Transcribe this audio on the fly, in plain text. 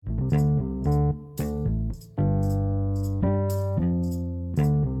All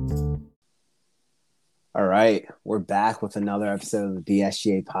right, we're back with another episode of the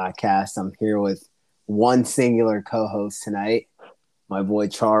BSGA podcast. I'm here with one singular co-host tonight, my boy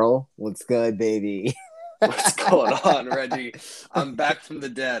Charles. What's good, baby? What's going on, Reggie? I'm back from the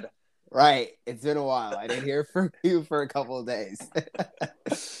dead. Right, it's been a while. I didn't hear from you for a couple of days.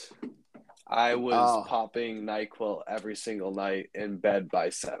 I was popping NyQuil every single night in bed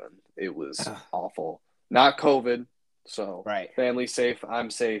by 7. It was awful. Not COVID, so Right. family safe. I'm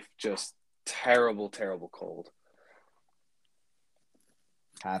safe. Just terrible, terrible cold.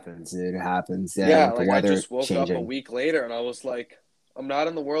 Happens, dude. It happens. Yeah, the I weather just woke changing. up a week later and I was like, I'm not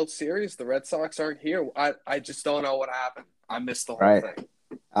in the World Series. The Red Sox aren't here. I just don't know what happened. I missed the whole thing.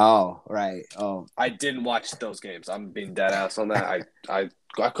 Oh, right. Oh, I didn't watch those games. I'm being dead ass on that. I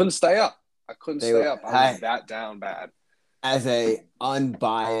couldn't stay up. I was that down bad. As a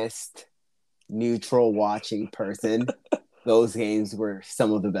unbiased, neutral watching person, those games were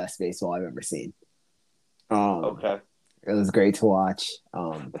some of the best baseball I've ever seen. Okay. It was great to watch.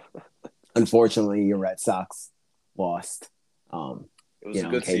 Unfortunately, your Red Sox lost. It was a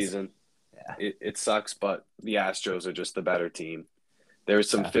good season. Yeah. It sucks, but the Astros are just the better team. There's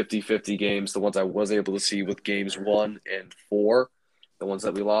some 50-50 games. The ones I was able to see with games 1 and 4, the ones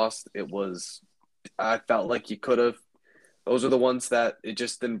that we lost, I felt like you could have. Those are the ones that it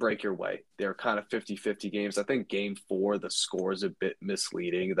just didn't break your way. They're kind of 50-50 games. I think game 4, the score is a bit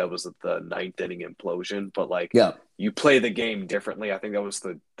misleading. That was the 9th inning implosion, but you play the game differently. I think that was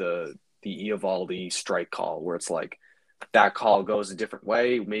the Eovaldi strike call where it's like that call goes a different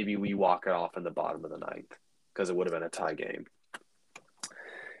way. Maybe we walk it off in the bottom of the 9th because it would have been a tie game.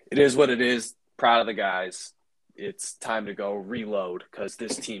 It is what it is. Proud of the guys. It's time to go reload because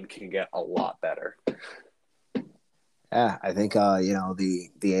this team can get a lot better. Yeah, I think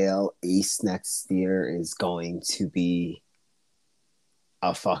the AL East next year is going to be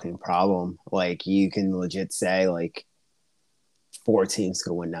a fucking problem. Like, you can legit say 4 teams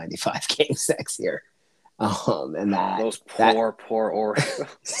can win 95 games next year. And those poor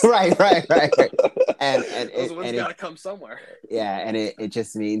Orioles. right. And those ones got to come somewhere. Yeah, and it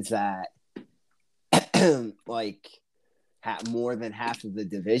just means that more than half of the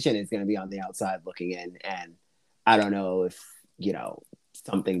division is going to be on the outside looking in, and I don't know if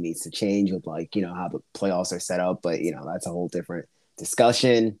something needs to change with how the playoffs are set up, but that's a whole different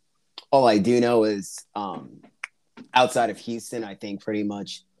discussion. All I do know is outside of Houston, I think pretty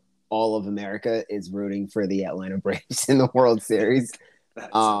much all of America is rooting for the Atlanta Braves in the World Series.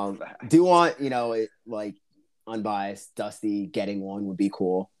 Do want unbiased Dusty getting one would be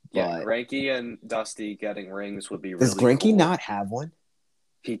cool. Yeah, Greinke and Dusty getting rings would be really cool. Does Greinke cool. not have one?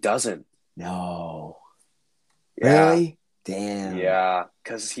 He doesn't. No. Yeah. Really? Damn. Yeah,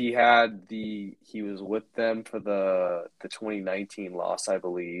 because he was with them for the 2019 loss, I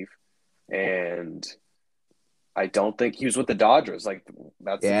believe, and I don't think he was with the Dodgers. That's the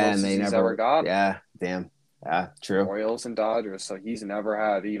closest he's ever got. Yeah, damn. Yeah, true. Orioles and Dodgers, so he's never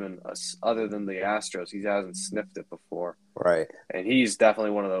had other than the Astros, he hasn't sniffed it before. Right. And he's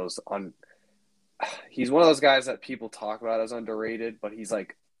definitely one of those he's one of those guys that people talk about as underrated, but he's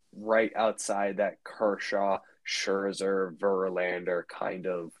right outside that Kershaw, Scherzer, Verlander kind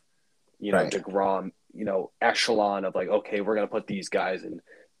of, DeGrom, echelon of okay, we're going to put these guys in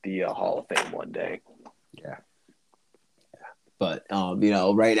the Hall of Fame one day. Yeah. But,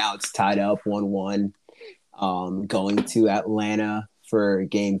 right now it's tied up 1-1. Going to Atlanta for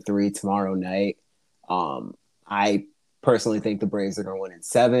game 3 tomorrow night. I personally think the Braves are going to win in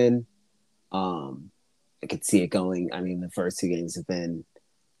 7. I could see it going. I mean, the first 2 games have been,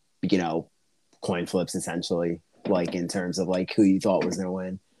 coin flips essentially, in terms of who you thought was going to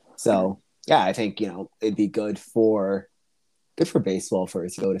win. So yeah, I think it'd be good for baseball for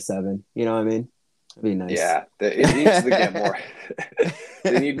it to go to 7. You know what I mean? It'd be nice. Yeah, it needs to get more.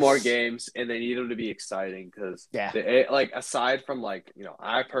 They need more games, and they need them to be exciting because aside from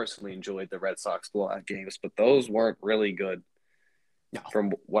I personally enjoyed the Red Sox blowout games, but those weren't really good. No.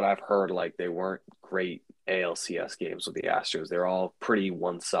 From what I've heard, they weren't great ALCS games with the Astros. They're all pretty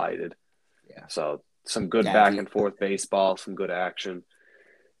one-sided. Yeah. So some good back and forth baseball, some good action.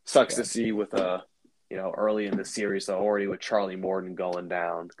 Sucks to see with early in the series, already with Charlie Morton going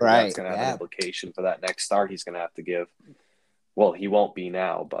down. Right. That's going to have an implication for that next start he's going to have to give. Well, he won't be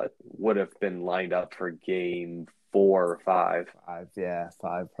now, but would have been lined up for game 4 or 5.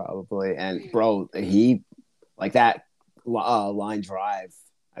 5 probably. And bro, he that line drive.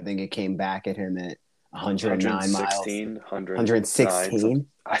 I think it came back at him at 109 miles. 116. 116.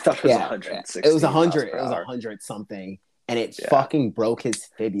 I thought it was 116. It was 100. It was 100 something. and it fucking broke his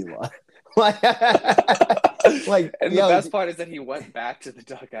fibula. Like, and the best part is that he went back to the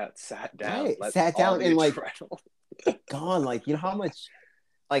dugout, sat down, and like gone. Like, you know how much,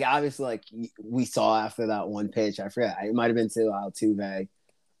 like, obviously, like, we saw after that one pitch, I forget, it might have been to Altuve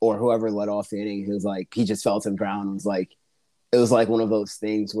or whoever led off the inning. He was like, he just felt him ground. It was like one of those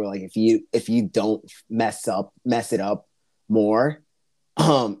things where, like, if you don't mess it up more,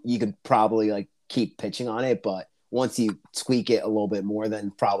 you could probably like keep pitching on it, but once you tweak it a little bit more,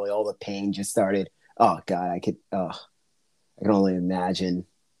 then probably all the pain just started. Oh God, I can only imagine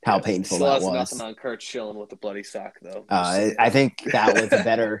how painful that was. Still has nothing on Kurt Schilling with the bloody sock, though. I think that was a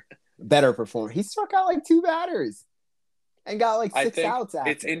better performance. He struck out like 2 batters and got like 6 outs after.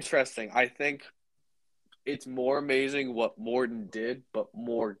 It's interesting. I think it's more amazing what Morton did, but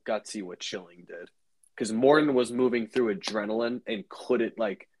more gutsy what Schilling did. Because Morton was moving through adrenaline and couldn't,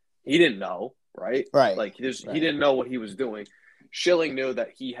 like, he didn't know, right? Right. Like, he didn't know what he was doing. Schilling knew that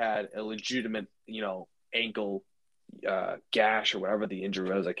he had a legitimate, ankle gash or whatever the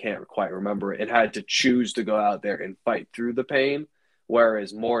injury was. I can't quite remember it. And had to choose to go out there and fight through the pain,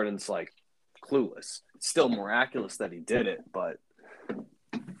 whereas Morton's, like, clueless. It's still miraculous that he did it, but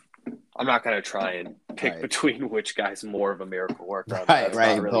I'm not going to try and pick between which guy's more of a miracle worker. That's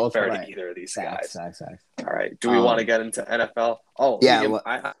not really fair to either of these guys. Facts. All right. Do we want to get into NFL? Oh, yeah.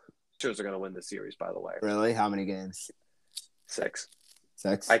 Astros are going to win the series, by the way. Really? How many games? 6.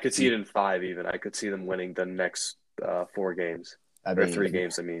 6? I could see it in 5 even. I could see them winning the next 4 games. Or 3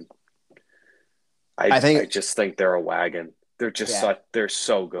 games, I mean. I just think they're a wagon. They're just they're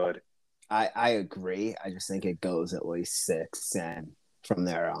so good. I agree. I just think it goes at least 6, and from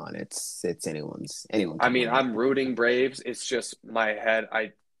there on, it's anyone. I mean, I'm rooting Braves. It's just my head.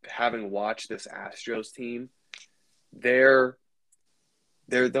 Having watched this Astros team, they're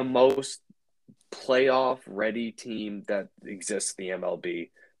the most playoff ready team that exists in the MLB.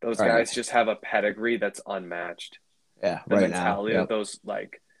 Those guys just have a pedigree that's unmatched. Yeah, the mentality of those,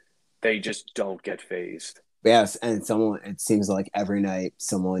 like, they just don't get phased. Yes, and it seems like every night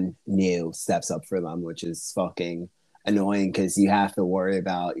someone new steps up for them, which is fucking annoying because you have to worry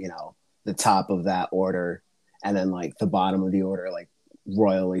about, the top of that order and then, like, the bottom of the order, like,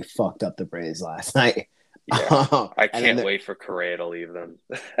 royally fucked up the Braves last night. Yeah, I can't wait for Correa to leave them.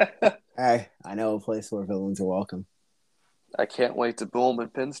 Hey, I know a place where villains are welcome. I can't wait to boom in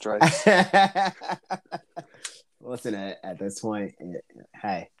pinstripes. Listen, at this point,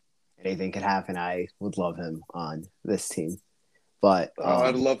 hey, anything could happen. I would love him on this team. But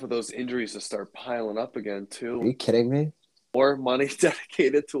I'd love for those injuries to start piling up again, too. Are you kidding me? More money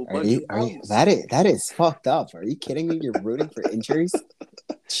dedicated to a bunch of bums. That is fucked up. Are you kidding me? You're rooting for injuries?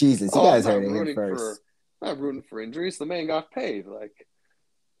 Jesus, you guys heard it first. I'm not rooting for injuries. The man got paid. Like,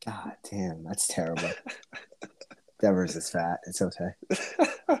 God damn, that's terrible. Devers is fat. It's okay.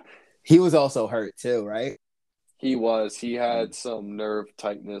 He was also hurt too, right? He was. He had some nerve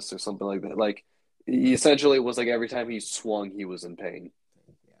tightness or something like that. Like, he essentially was like every time he swung, he was in pain.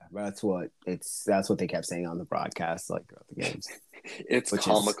 Yeah, that's what they kept saying on the broadcast, like, throughout the games. It's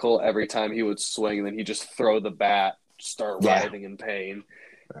comical. Every time he would swing, and then he'd just throw the bat, start writhing in pain.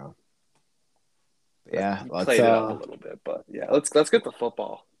 Yeah, played it up a little bit, but yeah, let's get to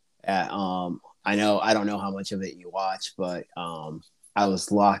football. Yeah, I don't know how much of it you watch, but I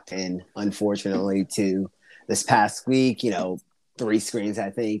was locked in, unfortunately, to this past week. 3 screens,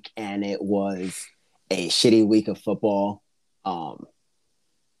 I think, and it was a shitty week of football.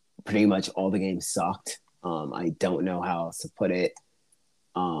 Pretty much all the games sucked. I don't know how else to put it.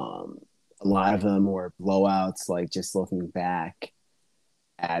 A lot of them were blowouts. Like, just looking back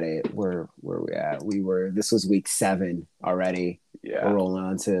at it, where we at? This was week 7 already. Yeah, we're rolling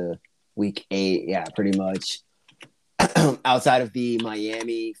on to week 8. Yeah, pretty much. Outside of the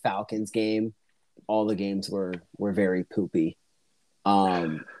Miami Falcons game, all the games were very poopy.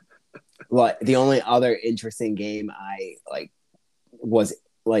 Like, the only other interesting game I was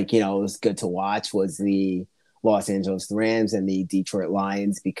it was good to watch was the Los Angeles Rams and the Detroit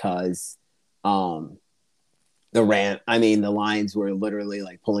Lions, because the Lions were literally,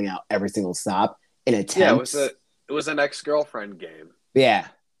 like, pulling out every single stop in attempts. Yeah, it was an ex-girlfriend game. Yeah.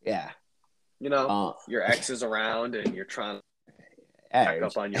 Your ex is around and you're trying to back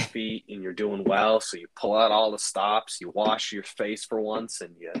up on your feet and you're doing well, so you pull out all the stops, you wash your face for once,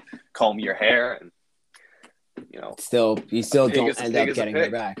 and you comb your hair, and you still don't end up getting her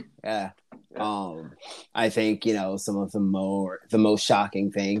back. Yeah. I think some of the most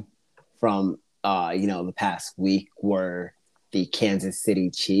shocking thing from the past week were the Kansas City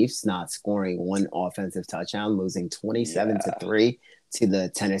Chiefs not scoring one offensive touchdown, losing 27-3 to the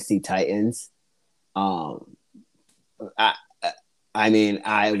Tennessee Titans. I mean,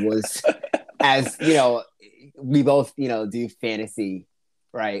 I was, as you know, we both, do fantasy,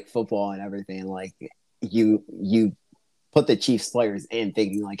 right? Football and everything. Like you put the Chiefs players in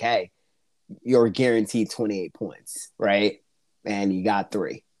thinking like, hey, you're guaranteed 28 points, right? And you got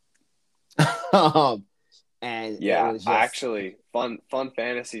 3. um, and it Yeah, was I just, actually fun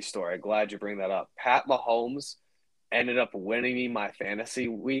fantasy story. Glad you bring that up. Pat Mahomes ended up winning me my fantasy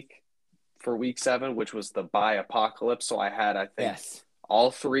week for week 7, which was the bye apocalypse. So I think, yes.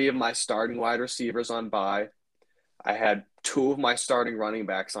 all 3 of my starting wide receivers on bye. I had 2 of my starting running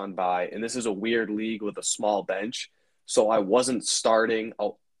backs on bye, and this is a weird league with a small bench. So I wasn't starting.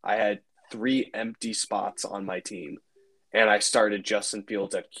 Oh, I had 3 empty spots on my team, and I started Justin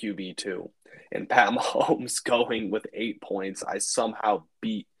Fields at QB2. And Pat Mahomes going with 8 points. I somehow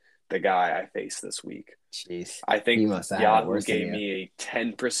beat the guy I faced this week. Jeez, I he think must have had it Yahoo worse than gave you. me a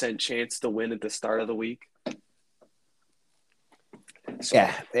 10% chance to win at the start of the week. So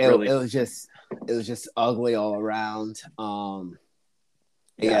Yeah, really, it was just ugly all around. yeah,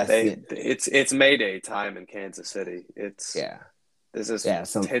 Yes, it's Mayday time in Kansas City. yeah, This is yeah. hit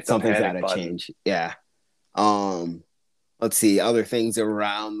the Something's got panic to button. change. Yeah. Let's see other things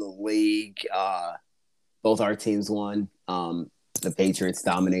around the league. Both our teams won. The Patriots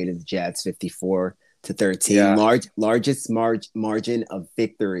dominated the Jets 54-13. Yeah, Largest margin of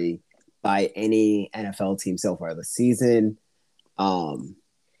victory by any NFL team so far this season.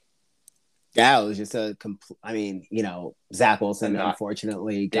 Yeah, it was just a complete. I mean, Zach Wilson and not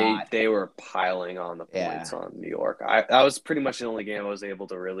unfortunately they got. they were piling on the Yeah, points on New York. That was pretty much the only game I was able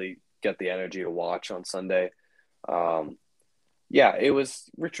to really get the energy to watch on Sunday. Um, yeah, it was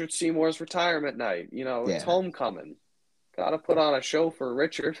Richard Seymour's retirement night. It's yeah, homecoming. Got to put on a show for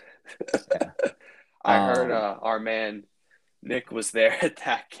Richard. yeah. I heard our man Nick was there at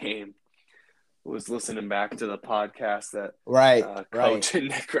that game. Was listening back to the podcast that Right. Coach and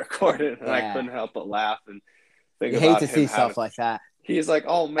Nick recorded, and I Yeah, couldn't help but laugh and think you hate about to him see having. stuff like that. He's like,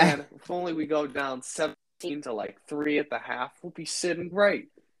 "Oh man, if only we go down 17 to like 3 at the half, we'll be sitting great."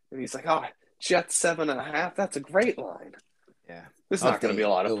 And he's like, "Oh, Jets 7.5. That's a great line. Yeah. There's not going to be Update. a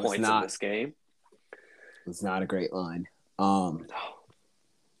lot It of was points in not. this game." It was not a great line.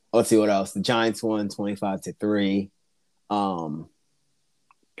 Let's see what else. The Giants won 25-3. Um,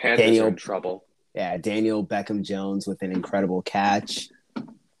 Panthers are in Daniel, trouble. yeah, Daniel Beckham Jones with an incredible catch.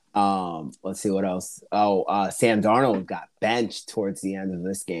 Let's see what else. Sam Darnold got benched towards the end of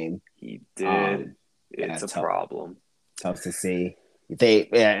this game. He did. Yeah, It's a problem. Tough to see.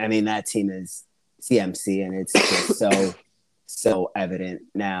 I mean, that team is CMC, and it's just so evident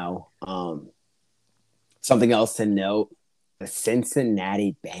now. Something else to note: the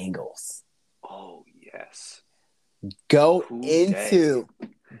Cincinnati Bengals Oh yes. go Day.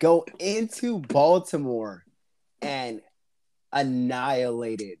 into Baltimore and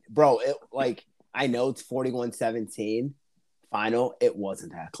annihilated. Bro, I know it's 41-17 final. It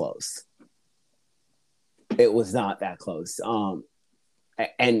wasn't that close. It was not that close.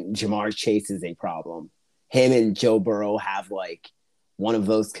 And Jamar Chase is a problem. Him and Joe Burrow have one of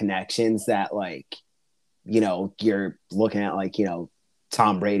those connections that you're looking at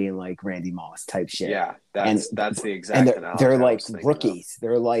Tom Brady and Randy Moss type shit. Yeah, and that's the exact and they're analogy I was thinking rookies.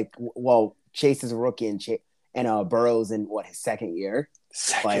 They're well, Chase is a rookie and Burrow's in his second year.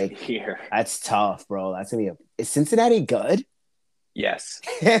 Second year. That's tough, bro. That's gonna be is Cincinnati good? Yes.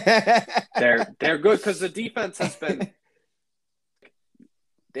 They're good because the defense has been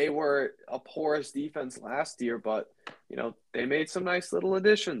they were a porous defense last year, but they made some nice little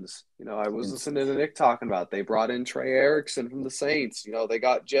additions. I was listening to Nick talking about they brought in Trey Erickson from the Saints. They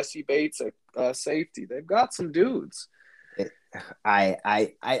got Jesse Bates at safety. They've got some dudes.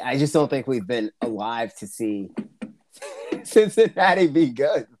 I just don't think we've been alive to see Cincinnati be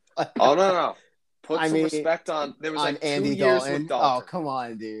good. Oh no. Put some respect on. There was Andy 2 years Dalton. with Dalton. Oh, come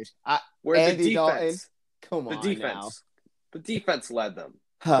on, dude. Andy Dalton. Come on, the defense led them,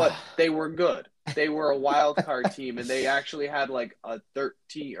 but they were good. They were a wild card team, and they actually had a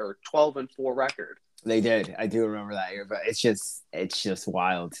 13 or 12-4 record. They did. I do remember that year, but it's just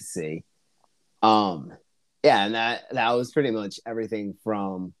wild to see. Yeah, and that was pretty much everything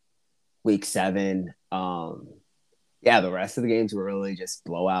from week 7. Yeah, the rest of the games were really just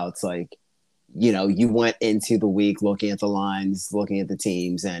blowouts. You went into the week looking at the lines, looking at the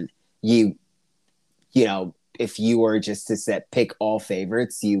teams, and if you were just to pick all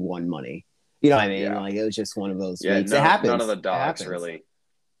favorites, you won money. You know what I mean? Yeah. It was just one of those weeks. It happens. None of the dogs really.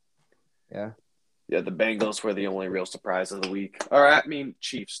 Yeah. Yeah, the Bengals were the only real surprise of the week. Or I mean,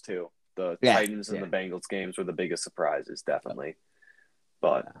 Chiefs too. The Titans and the Bengals games were the biggest surprises, definitely.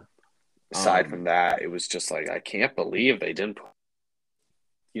 But aside from that, it was just like, I can't believe they didn't put,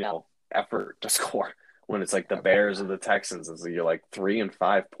 effort to score when it's like the Bears or the Texans. And so you're like 3 and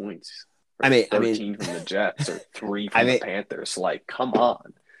 5 points. Or 13 from the Jets or 3 from the Panthers. Like, come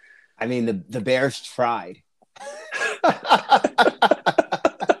on. I mean, the Bears tried.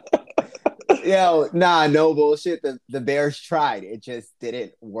 No bullshit. The Bears tried. It just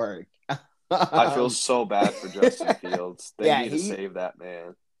didn't work. I feel so bad for Justin Fields. They need to save that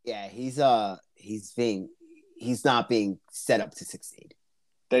man. Yeah, he's not being set up to succeed.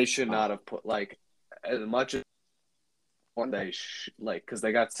 They should not have put as much as they because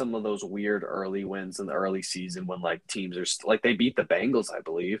they got some of those weird early wins in the early season when teams are they beat the Bengals, I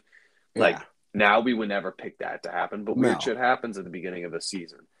believe. Now we would never pick that to happen, but weird shit happens at the beginning of the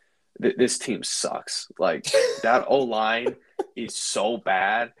season. This team sucks. That O-line is so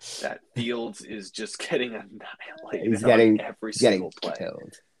bad that Fields is just getting annihilated every single play.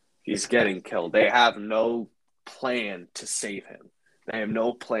 Killed. He's getting killed. They have no plan to save him. They have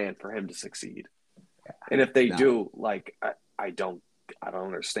no plan for him to succeed. And if they do, I don't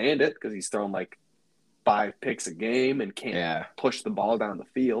understand it because he's thrown 5 picks a game and can't push the ball down the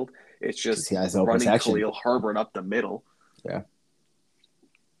field. It's just running Khalil Herbert up the middle. Yeah.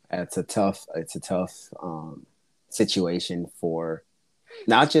 It's a tough situation for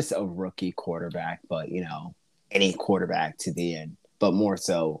not just a rookie quarterback, but any quarterback to the end, but more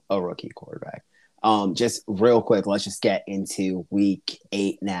so a rookie quarterback. Just real quick, let's just get into week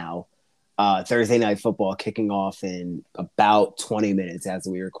 8 now. Thursday night football kicking off in about 20 minutes as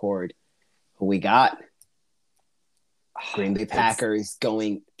we record. Who we got? Green Bay Packers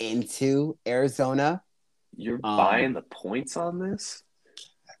going into Arizona. You're buying the points on this?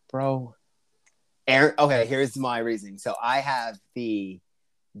 Bro. Okay, here's my reasoning. So I have the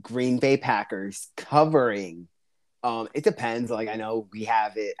Green Bay Packers covering. It depends. I know we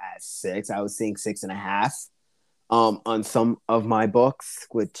have it at 6. I was seeing 6.5 on some of my books,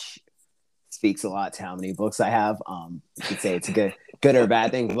 which speaks a lot to how many books I have. You could say it's a good or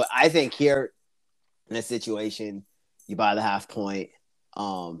bad thing. But I think here in a situation, you buy the half point,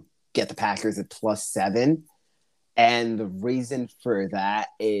 get the Packers at +7. And the reason for that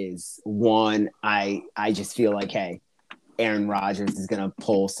is, one, I just feel hey, Aaron Rodgers is going to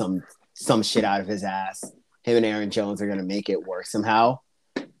pull some shit out of his ass. Him and Aaron Jones are going to make it work somehow.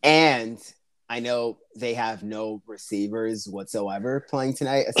 And I know they have no receivers whatsoever playing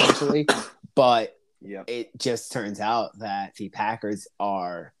tonight, essentially. But it just turns out that the Packers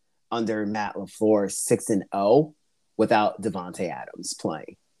are, under Matt LaFleur, 6-0 without Devontae Adams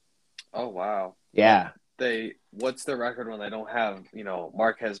playing. Oh, wow. Yeah. What's their record when they don't have,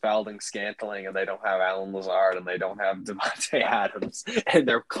 Marquez Valdez-Scantling, and they don't have Alan Lazard, and they don't have Devontae Adams, and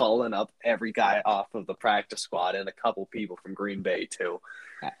they're calling up every guy off of the practice squad and a couple people from Green Bay too.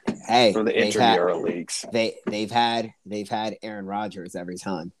 Hey, from the intramural leagues. They've had Aaron Rodgers every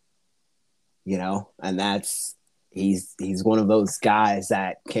time, and that's he's one of those guys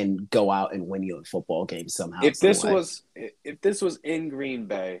that can go out and win you a football game somehow. If this was in Green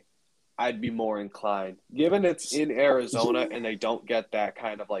Bay, I'd be more inclined. Given it's in Arizona and they don't get that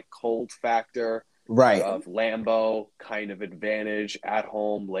kind of cold factor of Lambeau kind of advantage at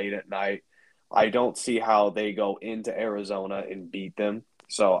home late at night, I don't see how they go into Arizona and beat them.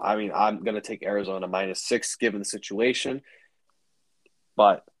 So, I'm going to take Arizona -6 given the situation.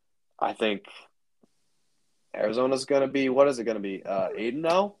 But I think Arizona's going to be, what is it going to be?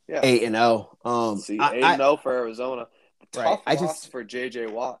 8-0? Yeah. 8-0. 8-0 for Arizona. Tough loss for J.J.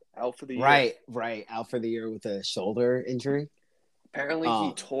 Watt, out for the year. Right. Out for the year with a shoulder injury. Apparently,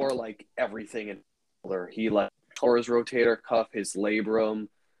 he tore everything in his shoulder. He tore his rotator cuff, his labrum,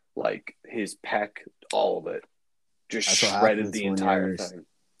 his pec, all of it. Just shredded the entire thing.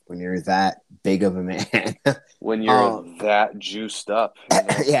 When you're that big of a man. When you're that juiced up.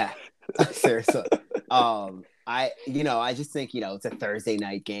 Yeah. Seriously. I just think, it's a Thursday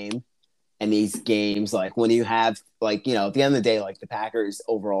night game. And these games, when you have, at the end of the day, the Packers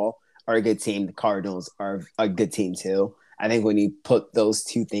overall are a good team. The Cardinals are a good team too. I think when you put those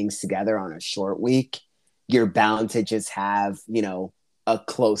two things together on a short week, you're bound to just have, a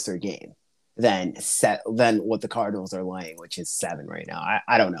closer game than what the Cardinals are laying, which is 7 right now.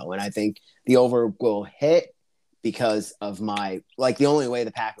 I don't know. And I think the over will hit because of the only way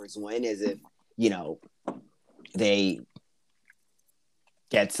the Packers win is if, they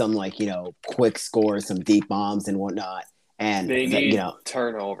get some quick scores, some deep bombs and whatnot. And they need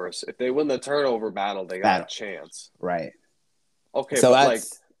turnovers. If they win the turnover battle, they got a chance. Right. Okay, so but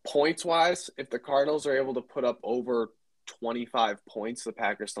points wise, if the Cardinals are able to put up over 25 points, the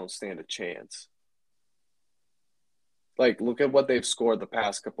Packers don't stand a chance. Like, look at what they've scored the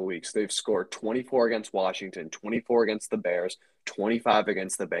past couple weeks. They've scored 24 against Washington, 24 against the Bears, 25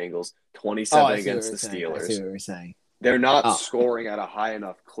 against the Bengals, Oh, 27 I see what against you're the saying. I see Steelers. what you're saying. They're not Oh, scoring at a high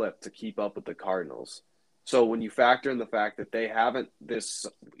enough clip to keep up with the Cardinals. So when you factor in the fact that they haven't this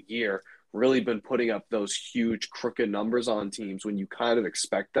year really been putting up those huge crooked numbers on teams when you kind of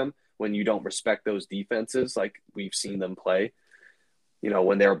expect them, when you don't respect those defenses like we've seen them play,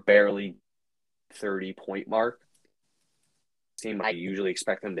 when they're barely 30-point mark, team I usually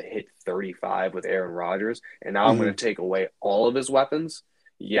expect them to hit 35 with Aaron Rodgers, and now I'm going to take away all of his weapons.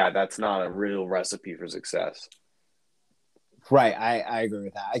 Yeah, that's not a real recipe for success. right. I agree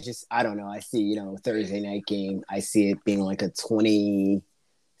with that. I don't know. I see, Thursday night game. I see it being like a 27-24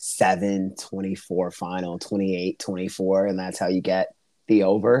 final, 28-24, and that's how you get the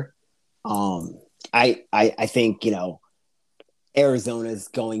over. I think, Arizona's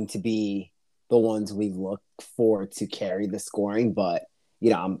going to be the ones we look for to carry the scoring, but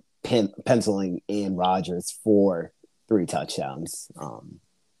I'm penciling in Rodgers for 3 touchdowns,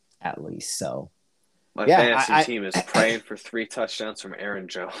 at least. So my yeah, fantasy team is praying for 3 touchdowns from Aaron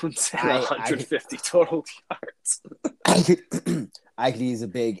Jones and 150 total yards. I could use a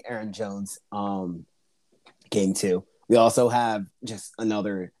big Aaron Jones game too. We also have just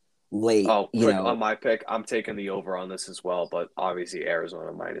another late. On my pick, I'm taking the over on this as well, but obviously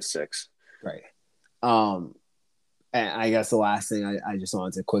Arizona -6. Right. And I guess the last thing I just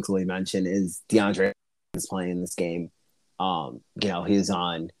wanted to quickly mention is DeAndre is playing this game. He was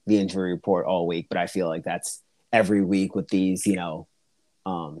on the injury report all week, but I feel like that's every week with these, big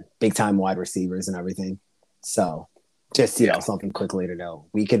time wide receivers and everything. So just, something quickly to know.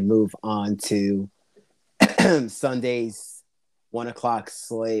 We could move on to Sunday's 1:00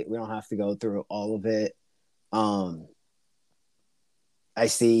 slate. We don't have to go through all of it. I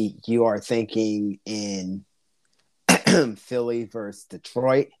see you are thinking in Philly versus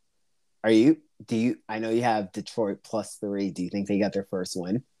Detroit. I know you have Detroit +3. Do you think they got their first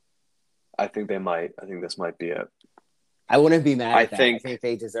win? I think they might. I think this might be it. I wouldn't be mad at that. I think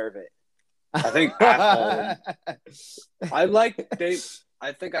they deserve it. I think at home.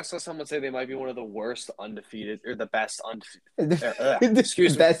 I think I saw someone say they might be one of the worst undefeated or the best undefeated.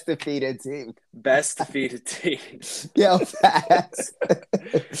 Excuse me. Best defeated team. Best defeated team. Yeah, facts.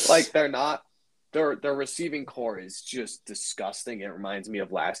 Like they're not. Their receiving core is just disgusting. It reminds me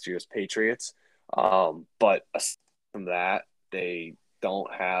of last year's Patriots. But aside from that, they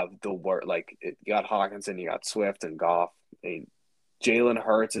don't have the work. Like you got Hawkinson, you got Swift and Goff. Jalen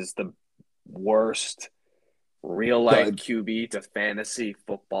Hurts is the worst real life QB to fantasy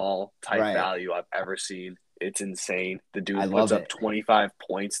football type value I've ever seen. It's insane. The dude puts up 25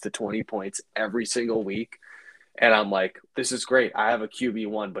 points to 20 points every single week. And I'm like, this is great. I have a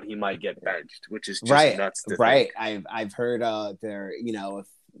QB1, but he might get benched, which is just nuts to think. I've heard there,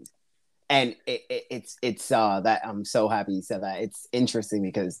 and it's that I'm so happy you said that. It's interesting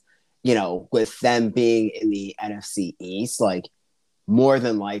because, with them being in the NFC East, like more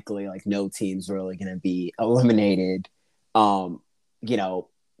than likely, like no team's really going to be eliminated,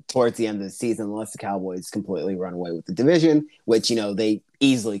 towards the end of the season, unless the Cowboys completely run away with the division, which, they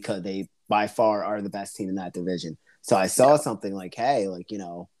easily could. They by far are the best team in that division. So I saw something like, hey,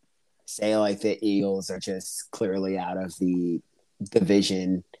 say like the Eagles are just clearly out of the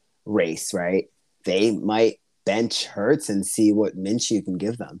division race, right? They might bench Hurts and see what Minshew can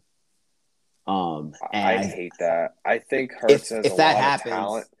give them. And I hate that. I think Hurts has a lot of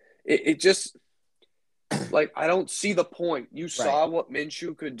talent. It just I don't see the point. You saw what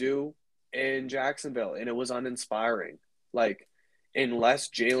Minshew could do in Jacksonville, and it was uninspiring.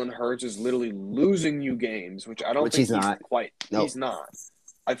 Unless Jalen Hurts is literally losing you games, which I don't think he's not. Nope. He's not.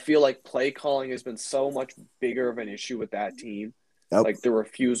 I feel like play calling has been so much bigger of an issue with that team. Nope. The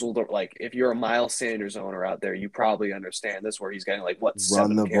refusal to if you're a Miles Sanders owner out there, you probably understand this, where he's getting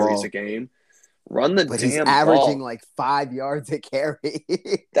 7 carries a game. Run the damn ball. But he's averaging 5 yards a carry.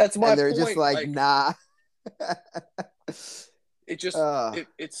 That's my point. And they're just nah.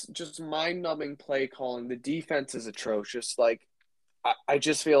 It's just mind-numbing play calling. The defense is atrocious. I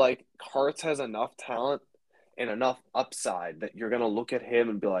just feel like Hurts has enough talent and enough upside that you're going to look at him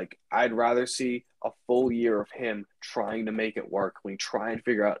and be like, I'd rather see a full year of him trying to make it work. We try and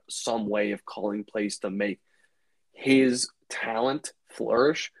figure out some way of calling plays to make his talent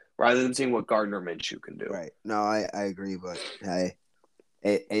flourish rather than seeing what Gardner Minshew can do. Right. No, I agree, but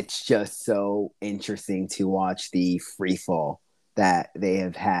it's just so interesting to watch the free fall that they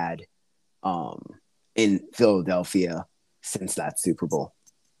have had in Philadelphia since that Super Bowl.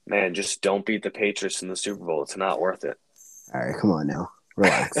 Man, just don't beat the Patriots in the Super Bowl. It's not worth it. All right, come on now.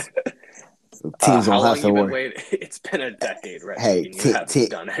 Relax. Teams How won't have long to you been worry. waiting? It's been a decade, Reggie, Hey, and you haven't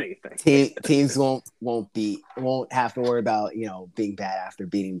done anything. teams won't have to worry about being bad after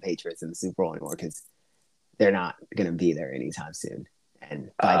beating the Patriots in the Super Bowl anymore because they're not going to be there anytime soon.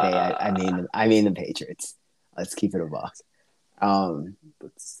 And by they, I mean the Patriots. Let's keep it a buck.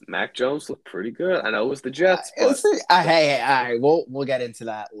 Mac Jones looked pretty good. I know it was the Jets, but hey, all right, we'll get into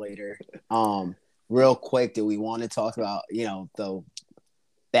that later. Real quick, do we want to talk about the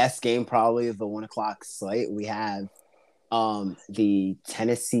best game probably of the 1:00 slate? We have the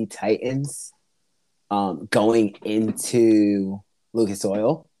Tennessee Titans going into Lucas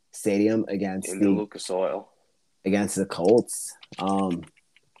Oil Stadium against the Colts.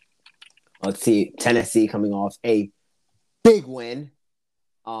 Let's see, Tennessee coming off a big win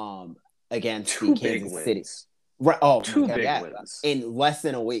against the Kansas City. Right. Oh, two big wins in less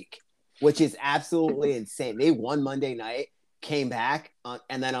than a week, which is absolutely insane. They won Monday night, came back,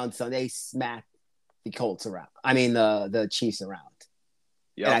 and then on Sunday smacked the Colts around. I mean the Chiefs around.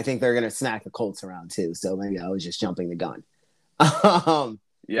 Yep. And I think they're gonna smack the Colts around too. So maybe I was just jumping the gun.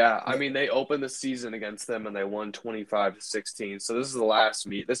 Yeah, I mean they opened the season against them and they won 25-16. So this is the last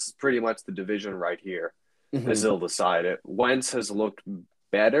meet. This is pretty much the division right here. Mm-hmm. This will decide it. Wentz has looked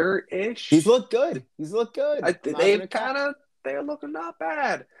better-ish. He's looked good. They're looking not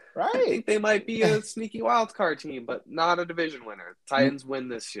bad. Right. I think they might be a sneaky wild card team, but not a division winner. Titans win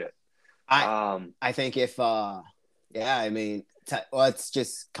this shit. I think if let's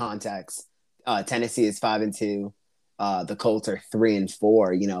just context. Tennessee is 5-2. The Colts are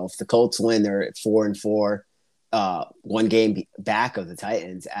 3-4. If the Colts win, they're at 4-4. One game back of the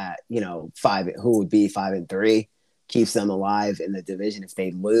Titans at 5. Who would be 5-3? Keeps them alive in the division. If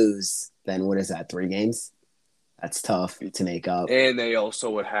they lose, then what is that? 3 games? That's tough to make up. And they also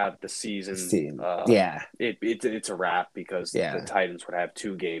would have the season. It's a wrap because the Titans would have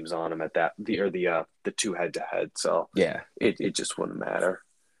 2 games on them at that the 2 head-to-head. So it just wouldn't matter.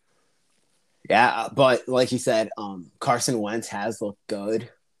 Yeah, but like you said, Carson Wentz has looked good.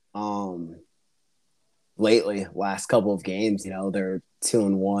 Lately, last couple of games, they're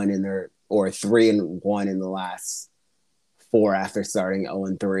 2-1 or 3-1 in the last 4 after starting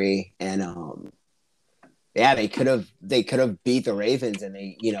 0-3, and they could have beat the Ravens, and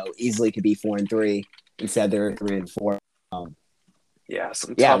they easily could be 4-3 instead they're 3-4.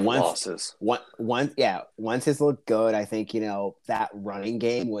 Some tough losses. Wentz has looked good. I think that running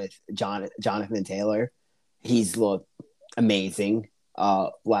game with Jonathan Taylor, he's looked amazing.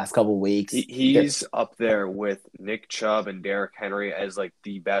 Last couple of weeks, he's up there with Nick Chubb and Derrick Henry as like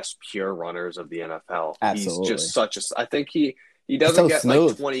the best pure runners of the NFL. Absolutely. He's just I think he doesn't get smooth.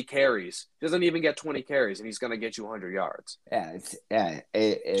 Like 20 carries. He doesn't even get 20 carries, and he's going to get you 100 yards. It's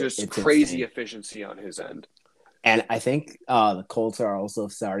crazy insane. Efficiency on his end. And I think the Colts are also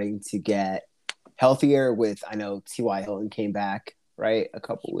starting to get healthier. I know T.Y. Hilton came back a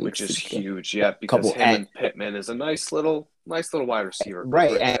couple weeks, which is huge. Yeah, because and Pittman is a nice little wide receiver,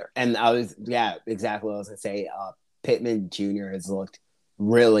 right? And I was exactly what I was gonna say. Pittman Jr. has looked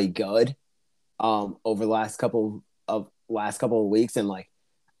really good over the last couple of weeks, and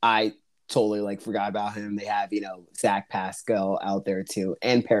I totally forgot about him. They have Zach Pascal out there too,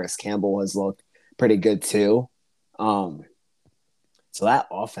 and Paris Campbell has looked pretty good too. So that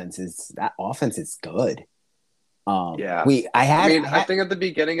offense is good. I think at the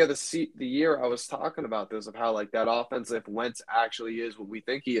beginning of the year I was talking about this of how that offense, if Wentz actually is what we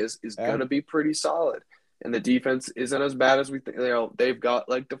think he is gonna be pretty solid, and the defense isn't as bad as we think. They've got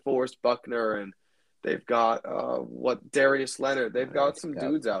DeForest Buckner, and they've got Darius Leonard. They've got some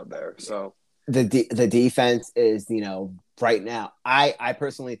dudes out there. So the defense is right now. I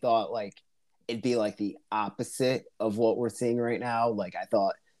personally thought it'd be the opposite of what we're seeing right now. I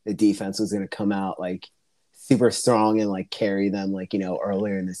thought the defense was going to come out super strong and carry them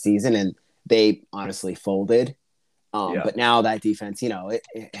earlier in the season, and they honestly folded. But now that defense,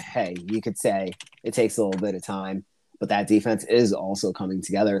 hey, you could say it takes a little bit of time, but that defense is also coming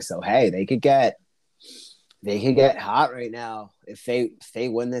together. So hey, they could get hot right now if they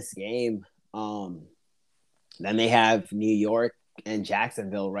win this game. Then they have New York and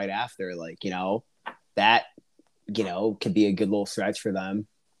Jacksonville right after, that could be a good little stretch for them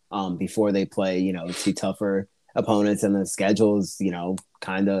before they play 2 tougher opponents, and the schedule's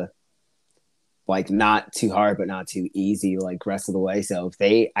kind of not too hard but not too easy rest of the way. So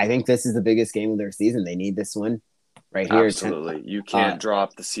I think this is the biggest game of their season. They need this one right here. Absolutely. You can't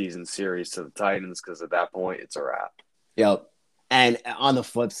drop the season series to the Titans because at that point it's a wrap. Yep. And on the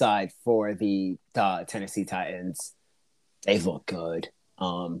flip side for the Tennessee Titans, they've looked good.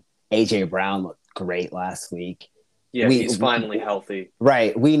 AJ Brown looked great last week. Yeah, he's finally healthy.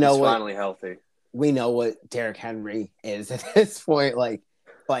 Right. He's finally healthy. We know what Derrick Henry is at this point. Like,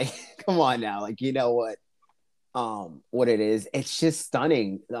 come on now. Like, you know what it is. It's just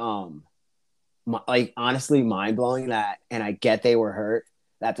stunning. Like honestly mind blowing that, and I get they were hurt,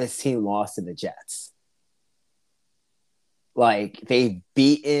 that this team lost to the Jets. Like they've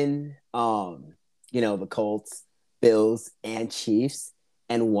beaten the Colts, Bills, and Chiefs,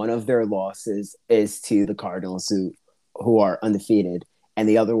 and one of their losses is to the Cardinals who are undefeated, and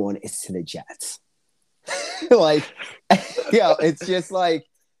the other one is to the Jets. Like, it's just like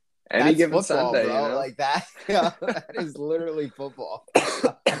any given football, Sunday, bro. Like that, that is literally football.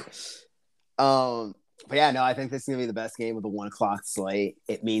 But yeah, no, I think this is gonna be the best game of the 1:00 slate.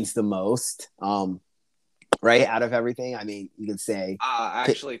 It means the most. Right out of everything. I mean, you can say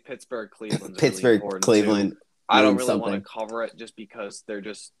actually Pittsburgh, Cleveland, Pittsburgh, really Cleveland. I don't really want to cover it just because they're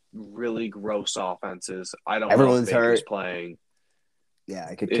just really gross offenses. I don't Everyone's know if Baker's hurt. playing. Yeah,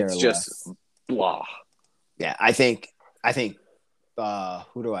 I could care less. It's just blah. Yeah, I think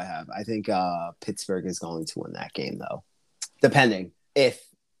who do I have? I think Pittsburgh is going to win that game though. Depending if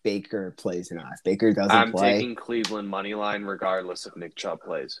Baker plays or not. If Baker doesn't play, I'm taking Cleveland money line regardless if Nick Chubb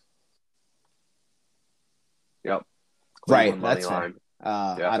plays. Yep. Cleveland right, that's line.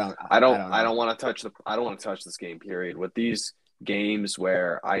 Yeah. I don't want to touch this game, period. With these games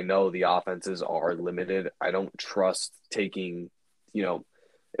where I know the offenses are limited, I don't trust taking,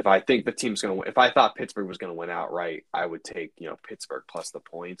 if I think the team's going to win, if I thought Pittsburgh was going to win outright, I would take, Pittsburgh plus the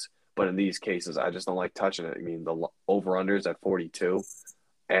points. But in these cases, I just don't like touching it. I mean, the over-unders at 42,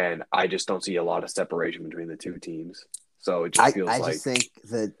 and I just don't see a lot of separation between the two teams. So it just feels like... I just think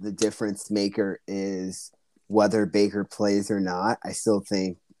that the difference maker is whether Baker plays or not. I still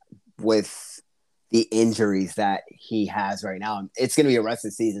think with the injuries that he has right now, it's going to be a rest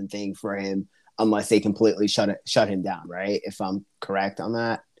of the season thing for him unless they completely shut him down, right? If I'm correct on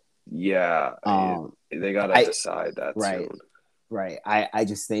that. Yeah. They got to decide that right, soon. Right. I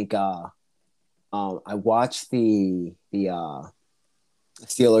just think I watched the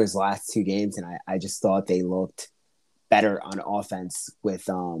Steelers' last two games, and I just thought they looked better on offense with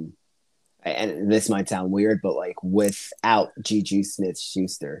and this might sound weird, but like without Juju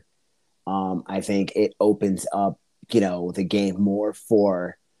Smith-Schuster. I think it opens up, the game more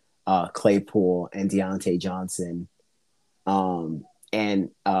for Claypool and Deontay Johnson and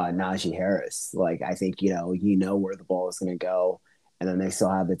Najee Harris. Like, I think, where the ball is going to go, and then they still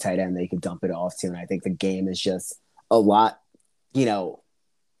have the tight end they can dump it off to. And I think the game is just a lot, that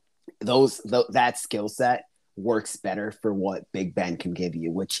skill set works better for what Big Ben can give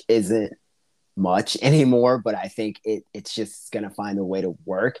you, which isn't much anymore, but I think it's just going to find a way to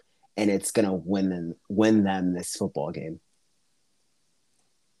work, and it's going to win them this football game.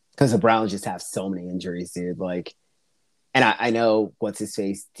 Because the Browns just have so many injuries, dude. Like, and I know what's his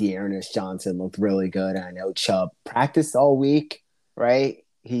face, Dearness Johnson looked really good. And I know Chubb practiced all week, right?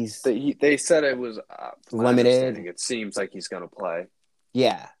 They said it was limited. It seems like he's going to play.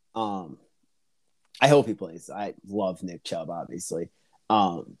 Yeah. I hope he plays. I love Nick Chubb, obviously.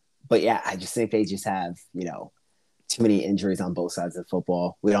 But yeah, I just think they just have, too many injuries on both sides of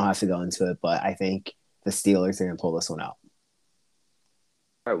football. We don't have to go into it, but I think the Steelers are going to pull this one out.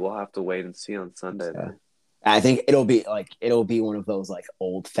 All right, we'll have to wait and see on Sunday. Yeah. I think it'll be one of those like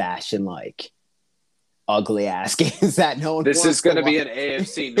old fashioned like ugly ass games that no one. This is going to be an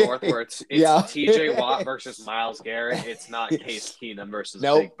AFC North where it's TJ Watt versus Myles Garrett. It's not Case Keenum versus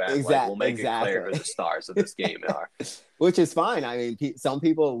Big Ben. Exactly. Like, we'll make it clear who the stars of this game are. Which is fine. I mean, some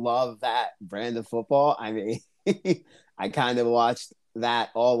people love that brand of football. I mean, I kind of watched that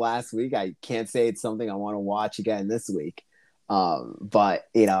all last week. I can't say it's something I want to watch again this week. But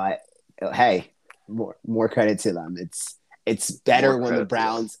hey, more credit to them. It's better when the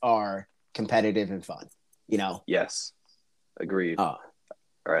Browns are competitive and fun. Yes, agreed. All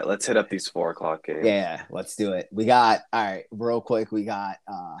right, let's hit up these 4:00 games. Yeah, let's do it. We got real quick. We got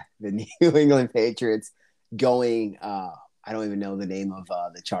the New England Patriots going. I don't even know the name of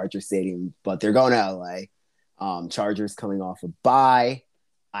the Charger Stadium, but they're going to LA. Chargers coming off a bye.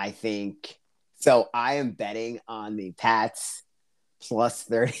 I think so. I am betting on the Pats plus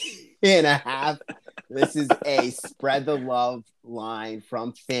 30.5. This is a spread the love line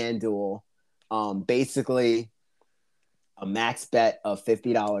from FanDuel. Basically, a max bet of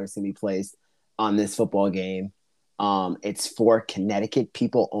 $50 can be placed on this football game. It's for Connecticut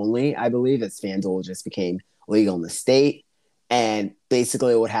people only, I believe, as FanDuel just became legal in the state. And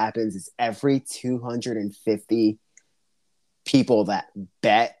basically what happens is every 250 people that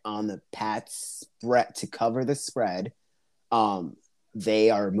bet on the Pats spread to cover the spread, they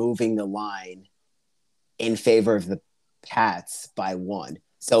are moving the line in favor of the Pats by 1.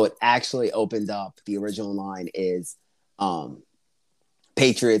 So it actually opened up. The original line is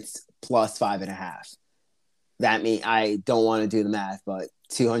Patriots plus 5.5. That means I don't want to do the math, but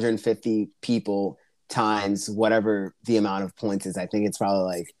 250 people times whatever the amount of points is. I think it's probably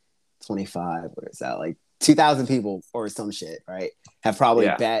like 25. Or is that like 2,000 people or some shit, right? Have probably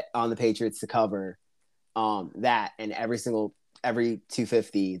bet on the Patriots to cover that, and every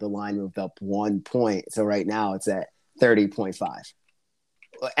 250, the line moved up 1 point. So right now it's at 30.5.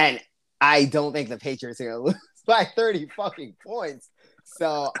 And I don't think the Patriots are going to lose by 30 fucking points.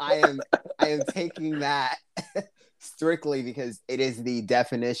 So I am taking that strictly because it is the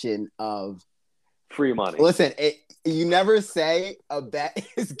definition of free money. Listen, you never say a bet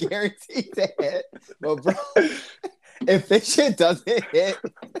is guaranteed to hit, but bro, if this shit doesn't hit,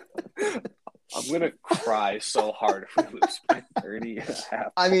 I'm gonna cry so hard if we lose by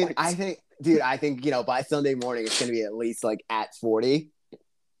 30.5. I mean, I think by Sunday morning it's gonna be at least like at 40.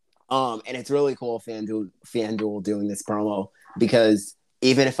 And it's really cool FanDuel doing this promo, because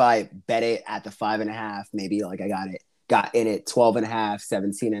even if I bet it at the 5.5, maybe like I got in at 12.5,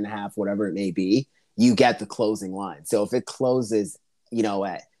 17.5, whatever it may be, you get the closing line. So if it closes,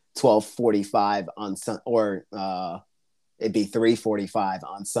 at 12:45 on or it'd be 3:45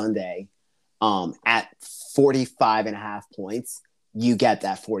 on Sunday, at 45.5 points, you get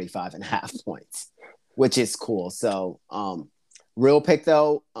that 45.5 points, which is cool. So, real pick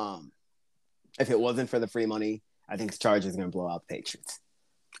though, if it wasn't for the free money, I think the Chargers are going to blow out the Patriots.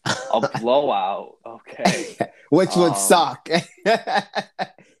 A blowout, okay. Which would suck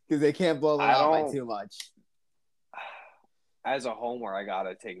because they can't blow them out by too much. As a homer, I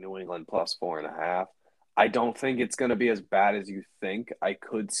gotta take New England plus 4.5. I don't think it's going to be as bad as you think. I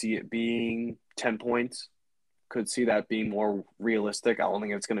could see it being 10 points. Could see that being more realistic. I don't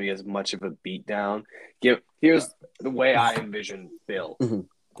think it's going to be as much of a beatdown. Here's the way I envision Bill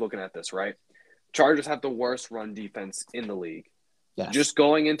looking at this, right? Chargers have the worst run defense in the league. Yes. Just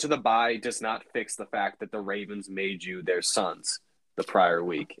going into the bye does not fix the fact that the Ravens made you their sons the prior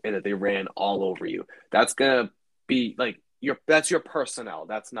week and that they ran all over you. That's going to be like that's your personnel.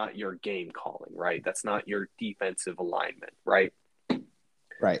 That's not your game calling, right? That's not your defensive alignment, right?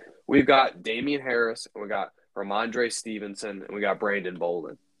 Right. We've got Damian Harris, and we got Ramondre Stevenson, and we got Brandon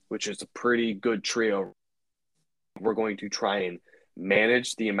Bolden, which is a pretty good trio. We're going to try and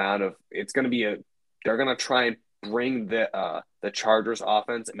manage the amount of – they're going to try and bring the Chargers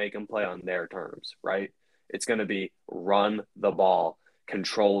offense and make them play on their terms, right? It's going to be run the ball,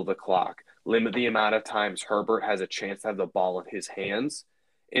 control the clock, limit the amount of times Herbert has a chance to have the ball in his hands.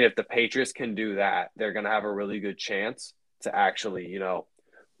 And if the Patriots can do that, they're going to have a really good chance to actually,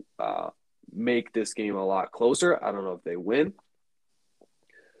 make this game a lot closer. I don't know if they win,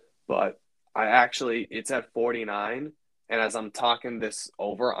 but it's at 49. And as I'm talking this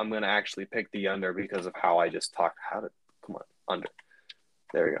over, I'm going to actually pick the under because of how I just talked. Come on, under.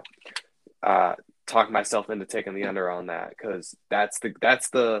 There we go. Talk myself into taking the under on that because that's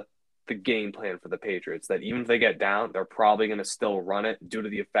the game plan for the Patriots, that even if they get down, they're probably going to still run it due to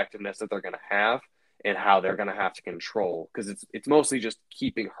the effectiveness that they're going to have and how they're going to have to control, because it's mostly just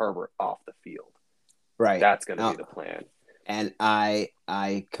keeping Herbert off the field. Right. That's going to be the plan. And I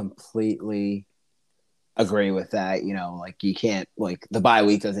completely agree with that. You can't, the bye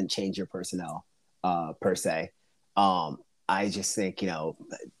week doesn't change your personnel per se. I just think,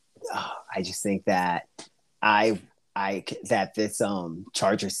 that that this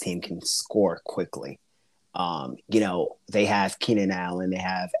Chargers team can score quickly. They have Keenan Allen, they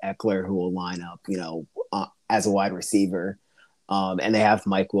have Eckler who will line up, as a wide receiver, and they have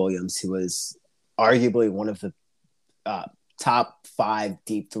Mike Williams, who is arguably one of the top 5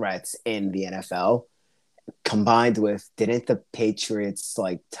 deep threats in the NFL. Combined with, didn't the Patriots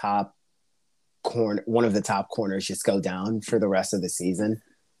one of the top corners just go down for the rest of the season?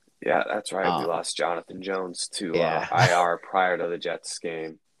 Yeah, that's right. We lost Jonathan Jones to IR prior to the Jets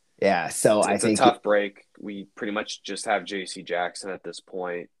game. Yeah, so I think it's a tough break. We pretty much just have J.C. Jackson at this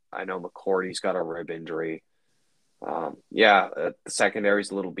point. I know McCourty's got a rib injury. The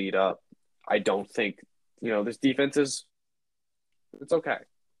secondary's a little beat up. I don't think, this defense it's okay.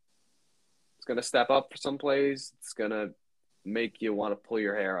 It's going to step up for some plays. It's going to make you want to pull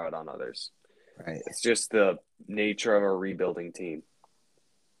your hair out on others. Right. It's just the nature of a rebuilding team.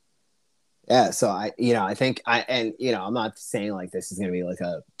 Yeah, so I think I'm not saying like this is going to be like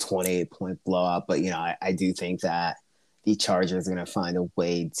a 28-point blowout, but I do think that the Chargers are going to find a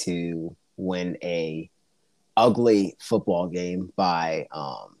way to win a ugly football game by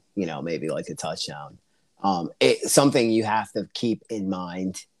maybe like a touchdown. It's something you have to keep in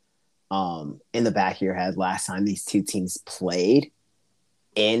mind in the back of your head last time these two teams played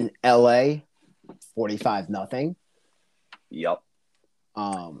in LA, 45-0. Yep.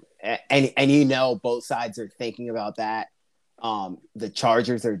 And you know both sides are thinking about that. The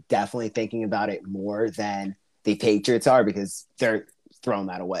Chargers are definitely thinking about it more than the Patriots are because they're throwing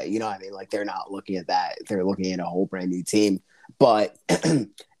that away. You know what I mean? Like they're not looking at that. They're looking at a whole brand new team. But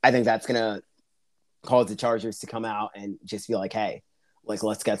I think that's gonna cause the Chargers to come out and just be like, hey, like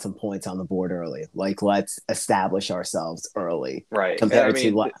let's get some points on the board early. Like let's establish ourselves early. Right. Compared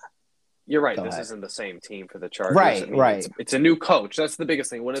to you're right. This isn't the same team for the Chargers. Right, right. It's a new coach. That's the biggest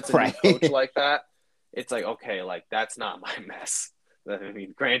thing. When it's a new coach like that, it's like, okay, like that's not my mess. I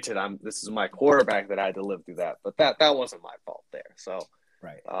mean, granted, this is my quarterback that I had to live through that, but that wasn't my fault there. So,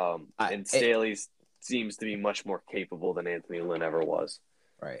 right. And Staley seems to be much more capable than Anthony Lynn ever was.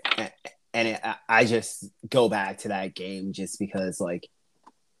 Right. I just go back to that game just because, like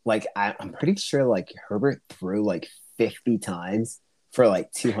I'm pretty sure like Herbert threw like 50 times for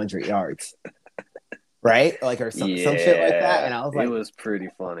like 200 yards, right? Like or some shit like that. And I was like, it was pretty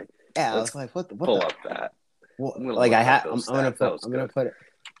funny. Yeah, I was like, what pull up that. Well, like I'm gonna put it.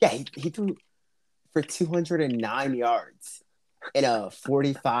 Yeah, he threw for 209 yards in a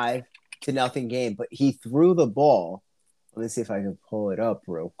 45-0 game, but he threw the ball. Let me see if I can pull it up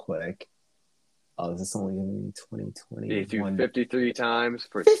real quick. Oh, is this only going to be 2020? He threw 53 times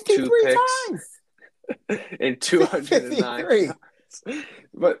for 2 picks and 209.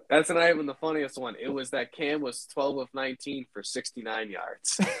 But that's not even the funniest one. It was that Cam was 12 of 19 for 69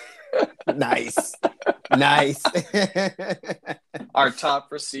 yards. Nice. Our top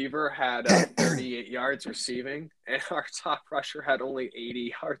receiver had 38 yards receiving, and our top rusher had only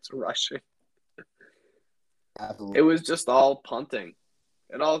 80 yards rushing. Absolutely. It was just all punting.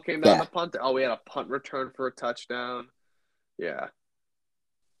 It all came down to punting. Oh, we had a punt return for a touchdown. Yeah.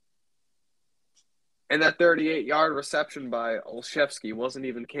 And that 38-yard reception by Olszewski wasn't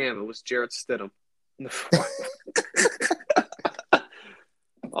even Cam. It was Jarrett Stidham.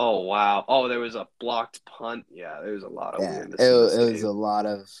 Oh, wow. Oh, there was a blocked punt. Yeah, there was a lot of weirdness. It was a lot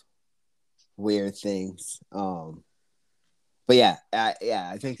of weird things. But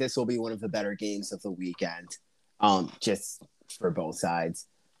I think this will be one of the better games of the weekend, just for both sides.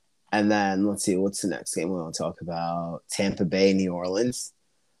 And then let's see, what's the next game we want to talk about? Tampa Bay, New Orleans.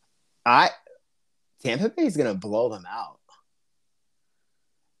 Tampa Bay is going to blow them out.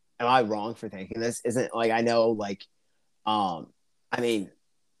 Am I wrong for thinking this? Isn't like I know like, I mean,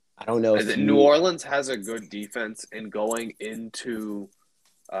 I don't know. New Orleans has a good defense, and going into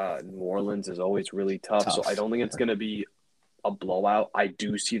New Orleans is always really tough. So I don't think it's going to be a blowout. I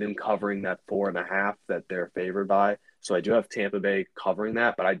do see them covering that 4.5 that they're favored by. So I do have Tampa Bay covering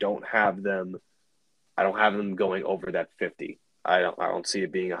that, but I don't have them going over that 50. I don't see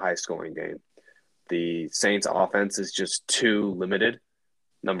it being a high scoring game. The Saints offense is just too limited,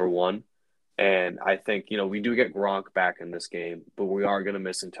 number one. And I think, we do get Gronk back in this game, but we are going to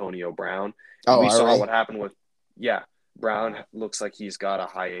miss Antonio Brown. We saw what happened with, Brown looks like he's got a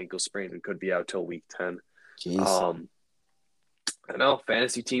high ankle sprain and could be out till week 10. Jeez. I know,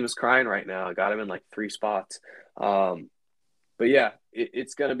 fantasy team is crying right now. I got him in like 3 spots. But yeah,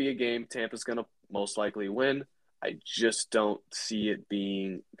 it's going to be a game. Tampa's going to most likely win. I just don't see it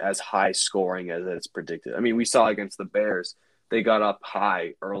being as high scoring as it's predicted. I mean, we saw against the Bears, they got up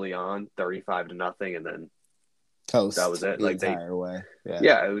high early on, 35-0, and then toast. That was it. The entire way.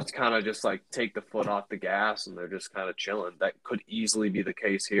 Yeah, it was kind of just like take the foot off the gas, and they're just kind of chilling. That could easily be the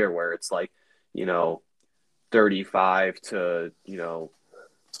case here, where it's like 35 to 13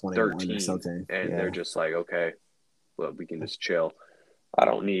 or something, and they're just like, okay, well, we can just chill. I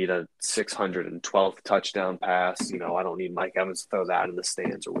don't need a 612th touchdown pass. I don't need Mike Evans to throw that in the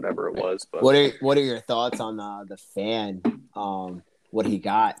stands or whatever it was. But what are your thoughts on the fan? What he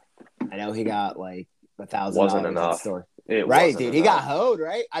got? I know he got like $1,000. Wasn't enough. Right, dude. He got hoed,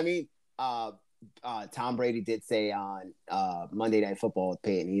 right? I mean, Tom Brady did say on Monday Night Football with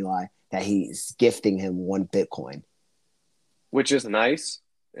Peyton Eli that he's gifting him 1 Bitcoin, which is nice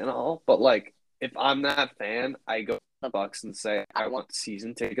and all. But like, if I'm that fan, I go to Bucks and say, I want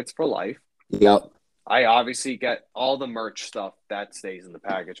season tickets for life. Yep. I obviously get all the merch stuff that stays in the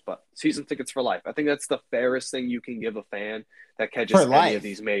package, but season tickets for life. I think that's the fairest thing you can give a fan that catches any of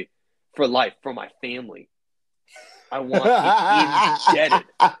these made for life, for my family. I want indebted.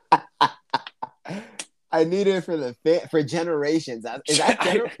 I need it for generations. Is that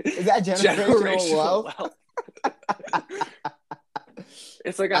generational wealth?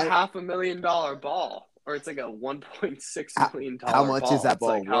 It's like a $500,000 ball, or it's like a $1.6 million ball. How much is that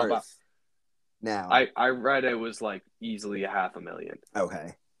ball worth now? I read it was like easily $500,000.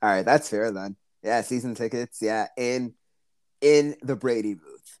 Okay. All right, that's fair then. Yeah, season tickets. Yeah, in the Brady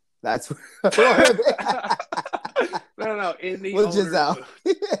booth. That's where no, in the we'll just owner's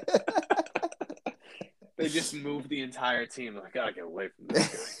booth. They just moved the entire team. I gotta get away from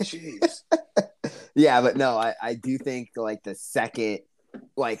this guy. Jeez. Yeah, but no, I do think like the second,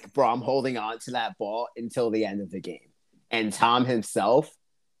 like, bro, I'm holding on to that ball until the end of the game, and Tom himself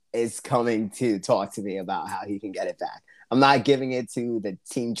is coming to talk to me about how he can get it back. I'm not giving it to the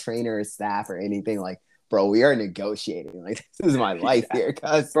team trainer or staff or anything. Like, bro, we are negotiating. Like, this is my life here,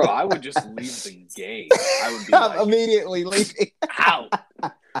 cuz. Bro, I would just leave the game. I would be like, immediately leaving out.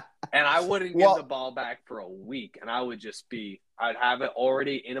 And I wouldn't give the ball back for a week. And I would just I'd have it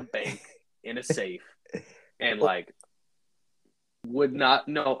already in a bank, in a safe. And I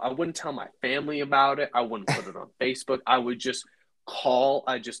wouldn't tell my family about it. I wouldn't put it on Facebook. I would just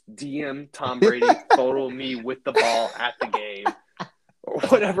I just DM Tom Brady, photo me with the ball at the game. Or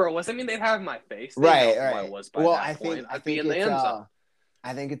whatever it was. I mean, they'd have my face. They'd know who I was by that point. I'd be in the end zone.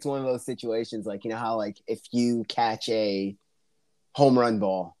 I think it's one of those situations, like, you know how, like, if you catch a home run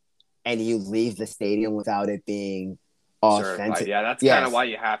ball and you leave the stadium without it being authentic. Yeah, that's kind of why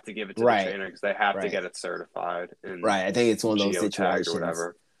you have to give it to the trainer, because they have to get it certified. Right. I think it's one of those situations. Or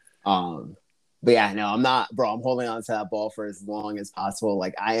whatever. But yeah, no, I'm not, bro. I'm holding on to that ball for as long as possible.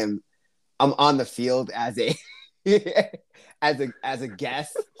 Like, I'm on the field as a as a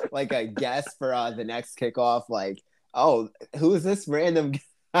guest, like a guest for the next kickoff. Like, oh, who is this random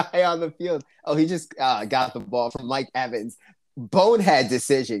guy on the field? Oh, he just got the ball from Mike Evans. Bonehead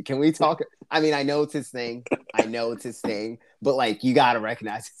decision. Can we talk? I mean, I know it's his thing. But, like, you got to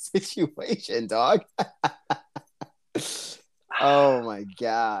recognize the situation, dog. Oh, my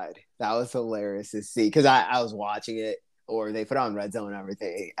God. That was hilarious to see, because I was watching it, or they put on Red Zone and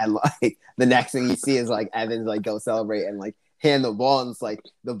everything, and, like, the next thing you see is, like, Evans, like, go celebrate and, like, hand the ball, and it's like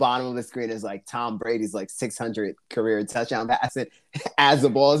the bottom of the screen is like Tom Brady's like 600 career touchdown pass, and as the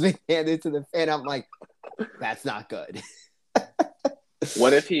ball is being handed to the fan, I'm like, that's not good.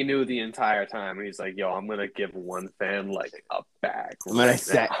 What if he knew the entire time and he's like, yo, I'm gonna give one fan like a bag. I'm gonna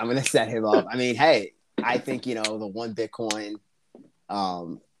set him up. I mean, hey, I think, you know, the one Bitcoin,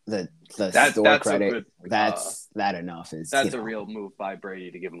 the store credit, that enough is. That's a real move by Brady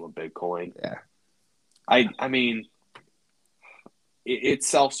to give him a Bitcoin. Yeah. I mean, it's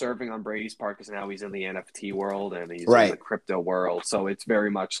self-serving on Brady's part because now he's in the NFT world and he's in the crypto world. So it's very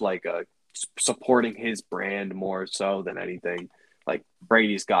much like supporting his brand more so than anything. Like,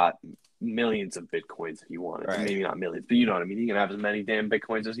 Brady's got millions of Bitcoins if he wanted. Right. Maybe not millions, but you know what I mean. He can have as many damn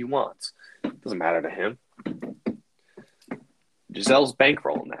Bitcoins as he wants. Doesn't matter to him. Giselle's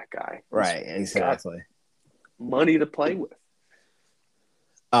bankrolling that guy. Right, exactly. Money to play with.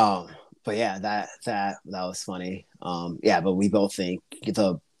 But yeah, that was funny. Yeah, but we both think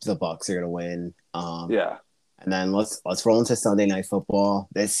the Bucs are gonna win. Yeah. And then let's roll into Sunday Night Football.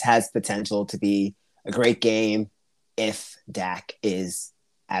 This has potential to be a great game if Dak is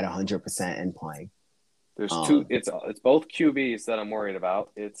at 100% and playing. There's two. It's both QBs that I'm worried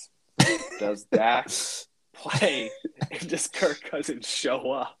about. It's does Dak play and does Kirk Cousins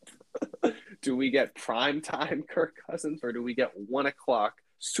show up? Do we get primetime Kirk Cousins, or do we get 1 o'clock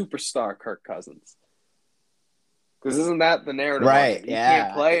superstar Kirk Cousins? Because isn't that the narrative? Right. He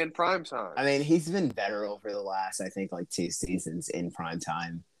can't play in primetime. I mean, he's been better over the last, I think, like 2 seasons in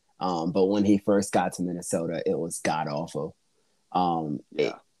primetime. But when he first got to Minnesota, it was god awful.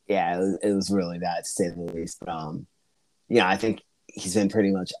 It was really bad, to say the least. But I think he's been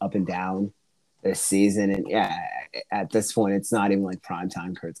pretty much up and down this season. And yeah, at this point, it's not even like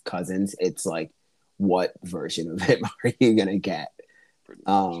primetime Kirk Cousins. It's like, what version of him are you gonna get?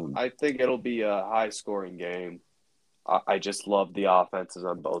 I think it'll be a high-scoring game. I just love the offenses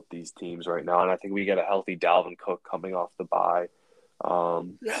on both these teams right now, and I think we get a healthy Dalvin Cook coming off the bye.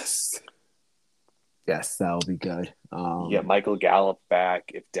 Yes, that'll be good. Get Michael Gallup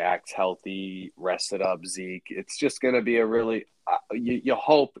back if Dak's healthy, rested up Zeke. It's just going to be a really you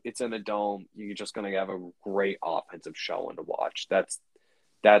hope it's in a dome. You're just going to have a great offensive showing to watch. That's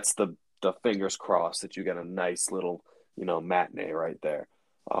the fingers crossed that you get a nice little, matinee right there.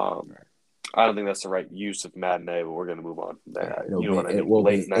 I don't think that's the right use of matinee, but we're going to move on from there.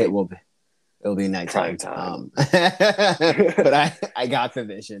 It'll be nighttime. But I got the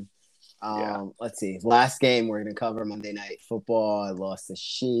vision. Let's see. Last game we're going to cover Monday Night Football. I lost the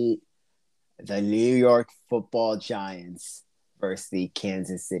sheet. The New York Football Giants versus the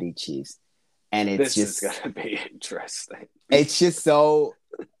Kansas City Chiefs. And this is going to be interesting. It's just so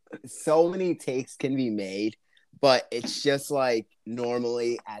many takes can be made, but it's just like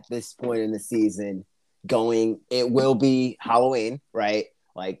normally at this point in the season it will be Halloween, right?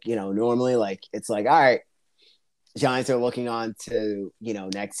 Like, normally, like, it's like, all right, Giants are looking on to,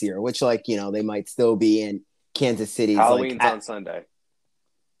 next year, which, like, they might still be in Kansas City's, like, Halloween's on Sunday.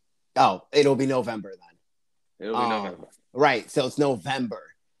 Oh, it'll be November then. It'll be November. Right. So it's November.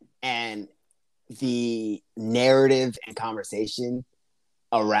 And the narrative and conversation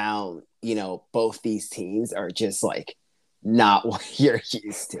around, both these teams are just like not what you're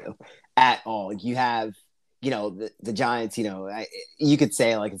used to at all. You have, the Giants, you could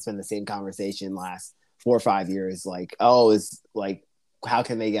say like it's been the same conversation last 4 or 5 years. Like, oh, is like, how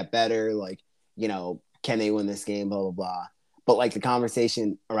can they get better? Like, can they win this game? Blah, blah, blah. But like the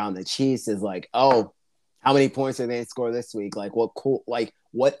conversation around the Chiefs is like, oh, how many points are they going to score this week? Like,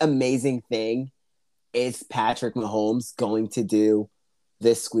 what amazing thing is Patrick Mahomes going to do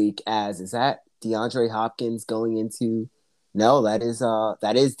this week? Is that DeAndre Hopkins going into? No, that is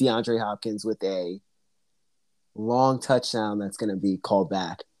DeAndre Hopkins with a long touchdown that's going to be called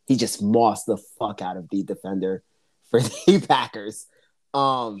back. He just mossed the fuck out of the defender for the Packers.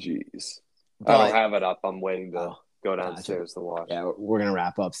 Jeez, I don't have it up. I'm waiting to go downstairs to watch. Yeah, we're gonna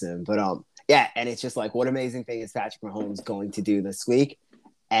wrap up soon, but yeah, and it's just like, what amazing thing is Patrick Mahomes going to do this week?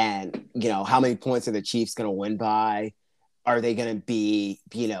 And how many points are the Chiefs going to win by? Are they going to be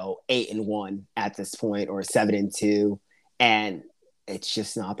 8-1 at this point, or 7-2? And it's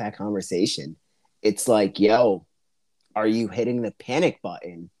just not that conversation. It's like, yo, are you hitting the panic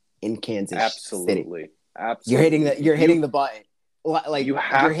button in Kansas City? Absolutely. You're hitting the button. Like, you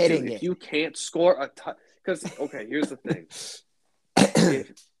have you're hitting to. it. If you can't score a because here's the thing.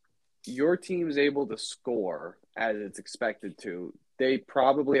 If your team's able to score as it's expected to, they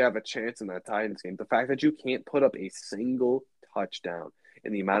probably have a chance in that Titans game. The fact that you can't put up a single touchdown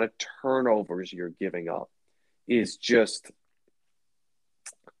and the amount of turnovers you're giving up is just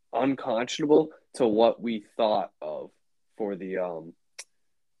unconscionable to what we thought of for the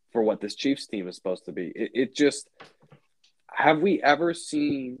for what this Chiefs team is supposed to be. It just, have we ever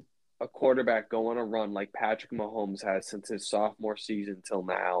seen a quarterback go on a run like Patrick Mahomes has since his sophomore season till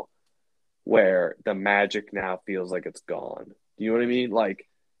now, where the magic now feels like it's gone? Do you know what I mean? Like,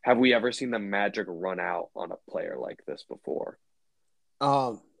 have we ever seen the magic run out on a player like this before?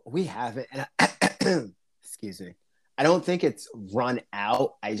 We haven't. And excuse me. I don't think it's run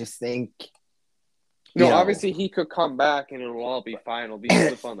out. I just think, obviously he could come back and it'll all be fine. It'll be a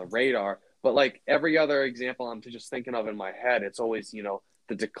flip on the radar. But like every other example I'm just thinking of in my head, it's always,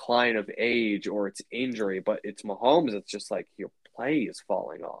 the decline of age or it's injury. But it's Mahomes. It's just like your play is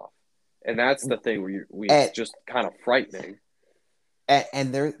falling off. And that's the thing where it's just kind of frightening.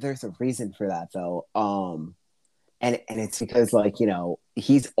 And there's a reason for that, though. And it's because, like,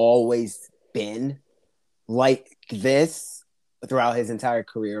 he's always been like this throughout his entire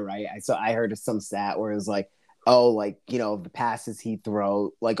career, right? So I heard some stat where it was like, oh, like, the passes he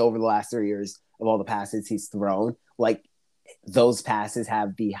throw, like over the last 3 years of all the passes he's thrown, like those passes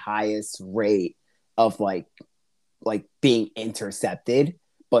have the highest rate of like being intercepted.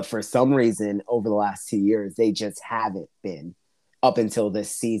 But for some reason, over the last 2 years, they just haven't been, up until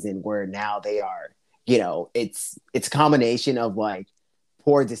this season, where now they are, it's a combination of like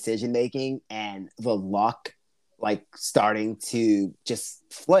poor decision making and the luck like starting to just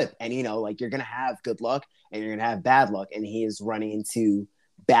flip. And, like, you're going to have good luck and you're going to have bad luck. And he is running into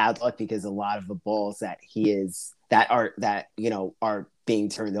bad luck because a lot of the balls that are being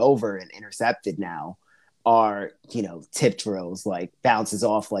turned over and intercepted now are, tip drills, like bounces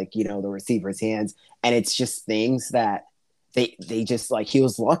off, like, the receiver's hands. And it's just things that they just, like, he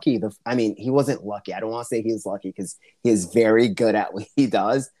was lucky. He wasn't lucky. I don't want to say he was lucky because he is very good at what he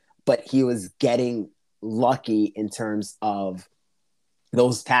does, but he was getting lucky in terms of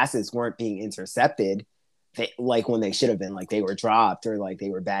those passes weren't being intercepted, like when they should have been, like they were dropped or like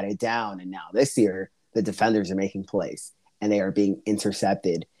they were batted down. And now this year, the defenders are making plays and they are being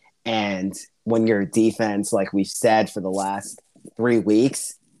intercepted. And when your defense, like we've said for the last 3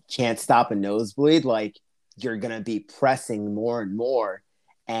 weeks, can't stop a nosebleed, like you're going to be pressing more and more,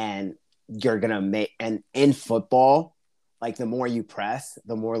 and you're going to make, and in football, like the more you press,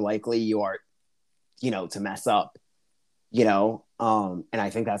 the more likely you are, to mess up, and I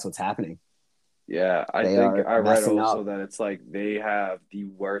think that's what's happening. Yeah, I think I read also that it's like they have the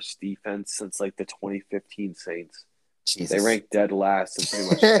worst defense since like the 2015 Saints. Jesus. They rank dead last in pretty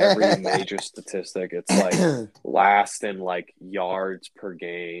much every major statistic. It's like last in like yards per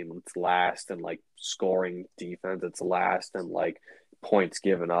game. It's last in like scoring defense. It's last in like points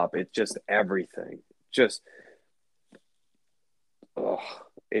given up. It's just everything. Just,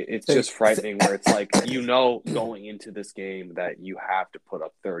 it's just frightening where it's like, going into this game that you have to put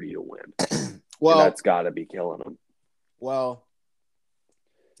up 30 to win. Well, and that's got to be killing them. Well,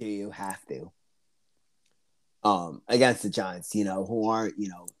 do you have to? Against the Giants, who aren't,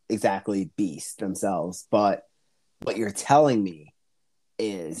 exactly beasts themselves. But what you're telling me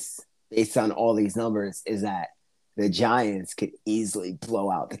is, based on all these numbers, is that the Giants could easily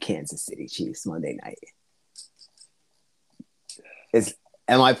blow out the Kansas City Chiefs Monday night.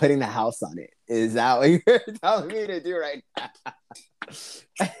 Am I putting the house on it? Is that what you're telling me to do right now?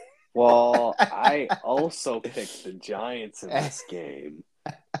 Well, I also picked the Giants in this game.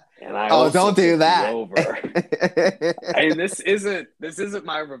 And I also don't do that. Over. And this isn't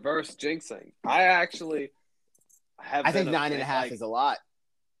my reverse jinxing. I actually have. I think 9.5 is a lot.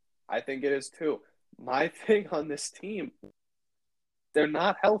 I think it is too. My thing on this team, they're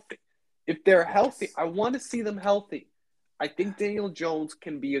not healthy. If they're healthy, I want to see them healthy. I think Daniel Jones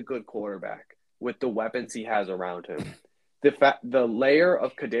can be a good quarterback with the weapons he has around him. The layer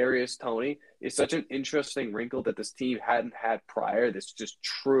of Kadarius Toney is such an interesting wrinkle that this team hadn't had prior. This just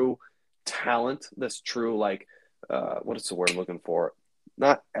true talent, this true, like, what is the word I'm looking for?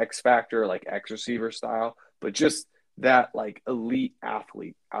 Not X factor, like X receiver style, but just that, like, elite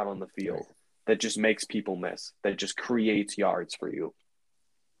athlete out on the field that just makes people miss, that just creates yards for you.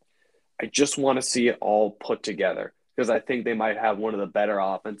 I just want to see it all put together because I think they might have one of the better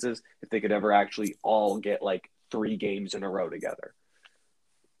offenses if they could ever actually all get, like, 3 games in a row together.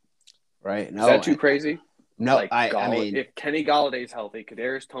 Right. No, is that too crazy? No, like, I mean, if Kenny Galladay's healthy,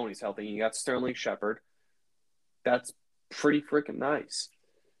 Kadarius Toney's healthy, and you got Sterling Shepard, that's pretty freaking nice.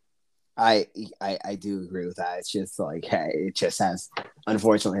 I do agree with that. It's just like, hey, it just has,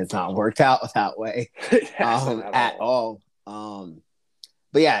 unfortunately, it's not worked out that way at all.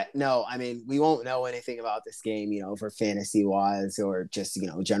 But yeah, no, I mean, we won't know anything about this game, for fantasy wise or just,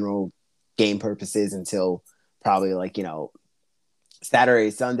 general game purposes until probably, like,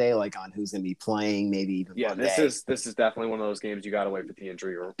 Saturday, Sunday, like, on who's going to be playing, maybe even Monday. This is definitely one of those games you got to wait for the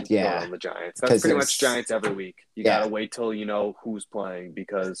injury report on the Giants. That's pretty much Giants every week. You got to wait till you know who's playing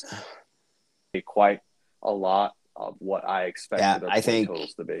because quite a lot of what I expected I think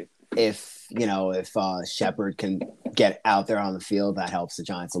totals to be. If Shepard can get out there on the field, that helps the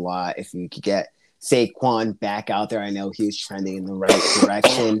Giants a lot. If you could get Saquon back out there, I know he was trending in the right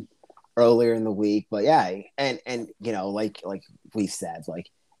direction earlier in the week, but and like we've said, like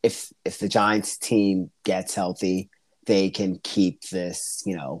if the Giants team gets healthy, they can keep this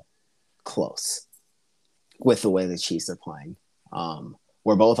close with the way the Chiefs are playing.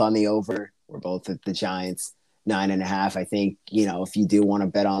 We're both on the over. We're both at the Giants 9.5. I think if you do want to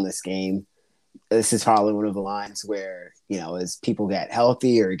bet on this game, this is probably one of the lines where as people get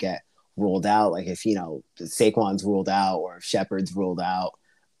healthy or get ruled out, like if Saquon's ruled out or if Shepard's ruled out,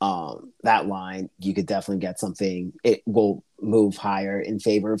 that line, you could definitely get something. It will move higher in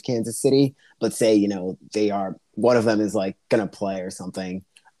favor of Kansas City. But say, they are, one of them is like going to play or something.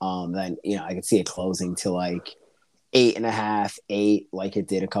 Then, I could see it closing to like 8.5, 8, like it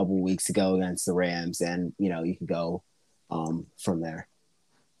did a couple weeks ago against the Rams. And, you can go from there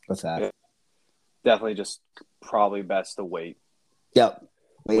with that. Definitely just probably best to wait. Yep.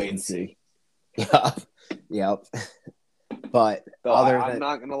 Wait and see. Yep. But I'm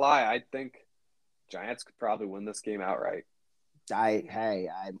not gonna lie, I think Giants could probably win this game outright. I'm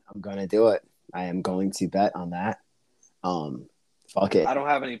gonna do it. I am going to bet on that. Fuck it. I don't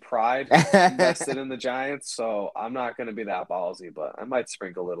have any pride invested in the Giants, so I'm not gonna be that ballsy, but I might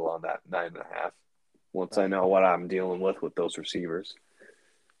sprinkle a little on that 9.5 once I know what I'm dealing with those receivers.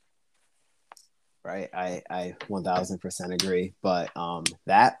 Right. I 1000% agree. But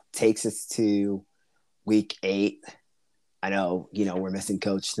that takes us to week 8. I know, we're missing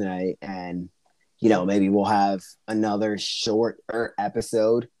Coach tonight, and, maybe we'll have another shorter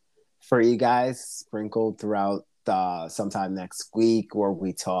episode for you guys sprinkled throughout sometime next week, where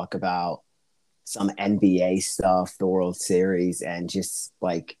we talk about some NBA stuff, the World Series, and just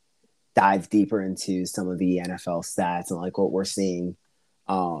like dive deeper into some of the NFL stats and like what we're seeing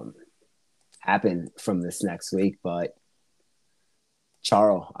happen from this next week. But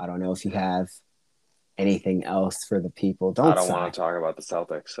Charles, I don't know if you have anything else for the people. I don't want to talk about the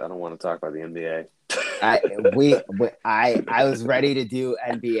Celtics. I don't want to talk about the NBA. I was ready to do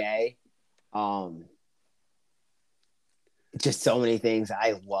NBA. Just so many things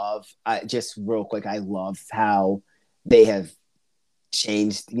I love. Just real quick, I love how they have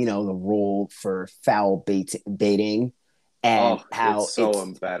changed, the rule for foul baiting, and how it's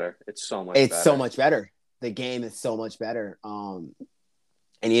so better. It's so much. It's so much better. The game is so much better. And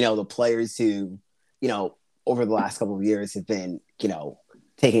the players who, over the last couple of years have been,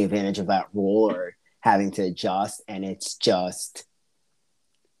 taking advantage of that rule or having to adjust. And it's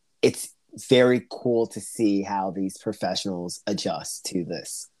very cool to see how these professionals adjust to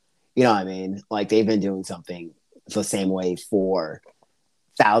this. You know what I mean? Like they've been doing something the same way for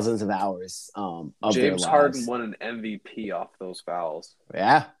thousands of hours of their James lives. Harden won an MVP off those fouls.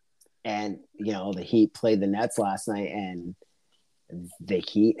 Yeah. And, you know, the Heat played the Nets last night, and the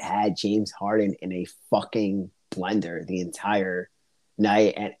Heat had James Harden in a fucking blender the entire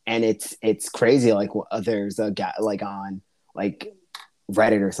night. And it's crazy. Like, there's a guy, like, on, like,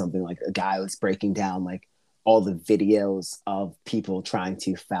 Reddit or something, like, a guy was breaking down, like, all the videos of people trying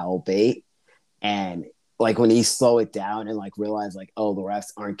to foul bait. And, like, when you slow it down and, like, realize, like, oh, the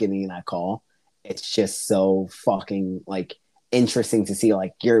refs aren't giving you that call, it's just so fucking, like, interesting to see.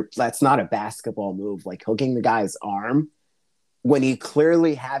 Like, that's not a basketball move. Like, hooking the guy's arm when you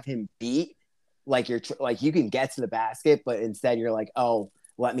clearly have him beat, like, like, you can get to the basket, but instead you're like, oh,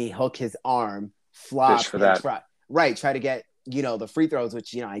 let me hook his arm, flop, For and that. try to get, you know, the free throws,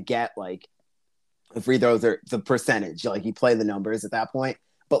 which, you know, I get, like, the free throws are the percentage, like, you play the numbers at that point.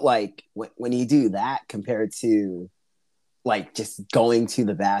 But, like, when you do that compared to, like, just going to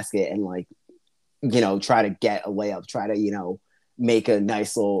the basket and, like, you know, try to get a layup, try to, you know, make a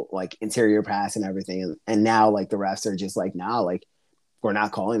nice little, like, interior pass and everything. And now, like, the refs are just like, nah, like, we're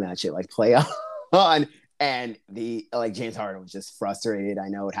not calling that shit. Like, play on. And like, James Harden was just frustrated. I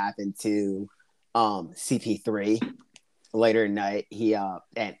know it happened to CP3 later in night.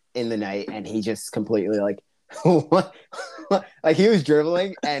 And in the night, and he just completely, like, like, he was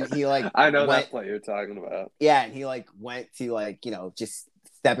dribbling, and he, like, I know that play you're talking about. Yeah, and he, like, went to, like, you know, just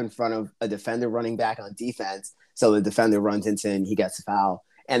step in front of a defender running back on defense. So the defender runs into him, he gets a foul,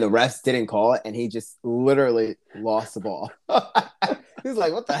 and the refs didn't call it, and he just literally lost the ball. He's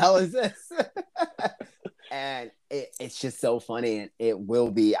like, what the hell is this? And it's just so funny, and it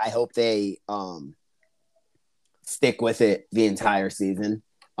will be. I hope they stick with it the entire season.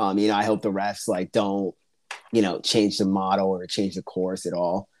 You know, I hope the refs, like, don't, you know, change the model or change the course at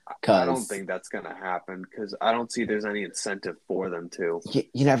all. I don't think that's going to happen because I don't see there's any incentive for them to.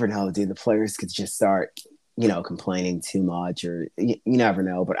 You never know, dude. The players could just start, you know, complaining too much, or you never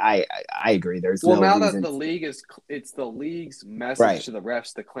know. But I agree. There's no now reason. That the league it's the league's message to the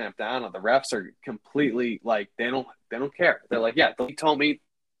refs to clamp down on. The refs are completely, like, they don't care. They're like, yeah, the league told me,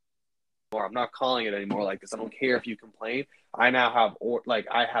 or I'm not calling it anymore like this. I don't care if you complain. I now have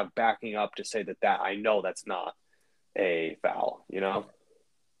I have backing up to say that I know that's not a foul. You know.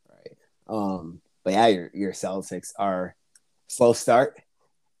 Right. But yeah, your Celtics are slow start.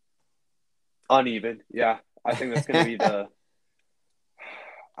 Uneven. Yeah. I think that's going to be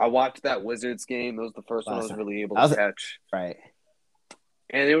I watched that Wizards game. That was the first one I was really able to catch. Right.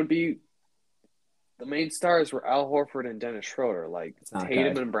 And it would be the main stars were Al Horford and Dennis Schroeder. Like,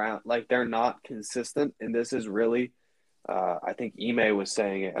 Tatum and Brown, like, they're not consistent. And this is really, I think Ime was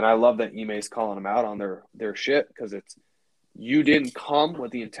saying it. And I love that Ime's calling them out on their shit, because it's, you didn't come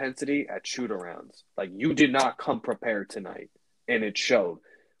with the intensity at shoot-arounds. Like, you did not come prepared tonight. And it showed.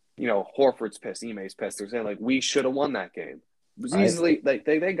 You know, Horford's pissed, Ime's pissed. They're saying, like, we should have won that game. It was easily, like,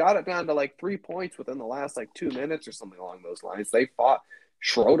 they got it down to, like, 3 points within the last, like, 2 minutes or something along those lines. They fought.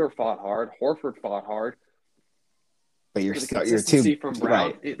 Schroeder fought hard. Horford fought hard. But the consistency from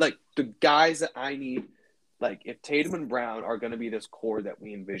Brown, right. Like, the guys that I need, like, if Tatum and Brown are going to be this core that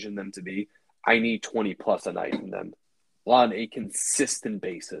we envision them to be, I need 20 plus a night from them on a consistent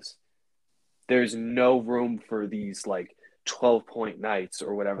basis. There's no room for these, like, 12-point nights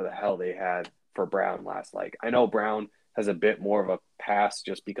or whatever the hell they had for Brown last. Like, I know Brown has a bit more of a pass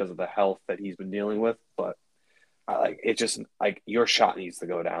just because of the health that he's been dealing with, but it just, like, your shot needs to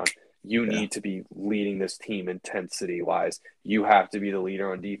go down. You need to be leading this team intensity wise. You have to be the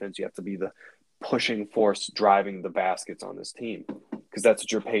leader on defense. You have to be the pushing force driving the baskets on this team, because that's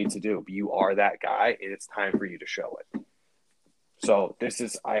what you're paid to do. But you are that guy, and it's time for you to show it. So this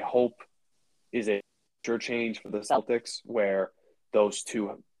is, I hope, is a change for the Celtics, where those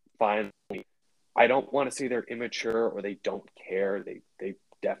two finally, I don't want to say they're immature or they don't care. They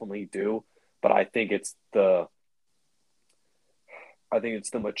definitely do. But I think it's the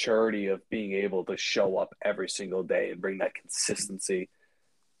maturity of being able to show up every single day and bring that consistency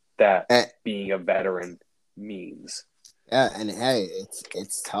that being a veteran means. Yeah, and hey,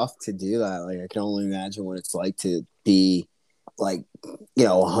 it's tough to do that. Like, I can only imagine what it's like to be, like, you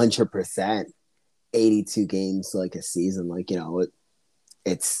know, 100%, 82 games, like, a season. Like, you know,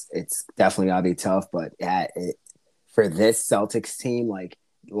 it's definitely gotta be tough. But yeah, for this Celtics team,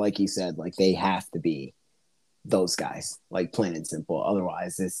 like you said, like, they have to be those guys, like, plain and simple.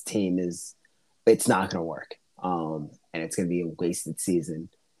 Otherwise, this team it's not gonna work. And it's gonna be a wasted season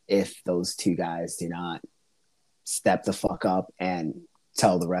if those two guys do not step the fuck up and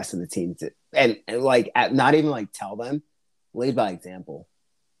tell the rest of the team to, and like not even like tell them, lead by example.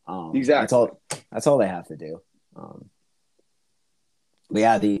 Exactly. That's all they have to do. But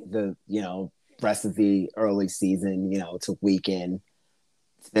yeah, the rest of the early season, it's a weekend.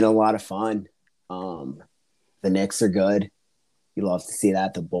 It's been a lot of fun. The Knicks are good. You love to see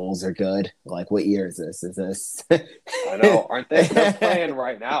that. The Bulls are good. Like, what year is this? Is this? I know, aren't they? They're playing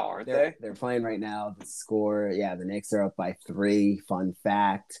right now, aren't they? They're playing right now. The score, yeah, the Knicks are up by 3. Fun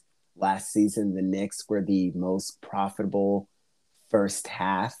fact: last season, the Knicks were the most profitable first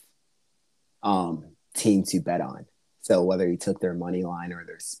half team to bet on. So whether you took their money line or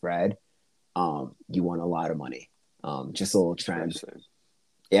their spread, you won a lot of money. Just a little trend.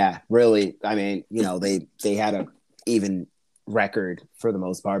 Yeah, really. I mean, they had a even record for the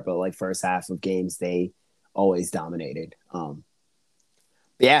most part, but like first half of games, they always dominated.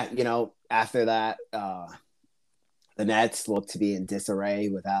 Yeah, after that, the Nets look to be in disarray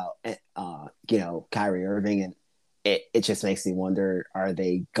without, Kyrie Irving, and it just makes me wonder: are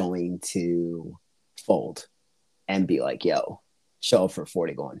they going to fold and be like, "Yo, show up for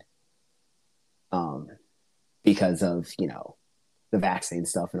 41"? Because of the vaccine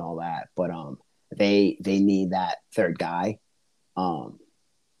stuff and all that, but they need that third guy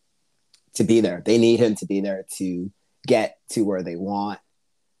to be there. They need him to be there to get to where they want.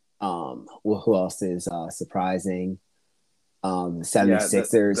 Who else is surprising? The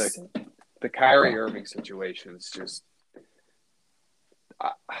 76ers. The Kyrie Irving situation is just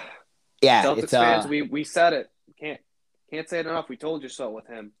Celtics fans, we said it. Can't say it enough. We told you so with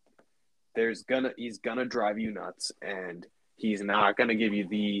him. He's gonna drive you nuts, and he's not gonna give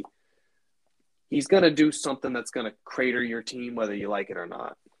you he's gonna do something that's gonna crater your team, whether you like it or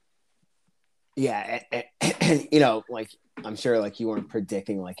not. Yeah, and like I'm sure like you weren't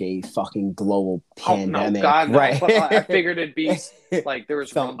predicting like a fucking global pandemic, no, God, no. Right? But I figured it'd be like there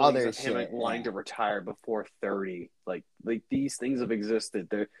was some other of him shit, wanting to retire before 30. Like these things have existed.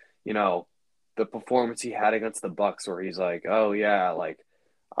 There, the performance he had against the Bucks, where he's like, "Oh yeah, like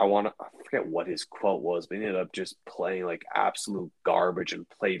I forget what his quote was, but he ended up just playing like absolute garbage and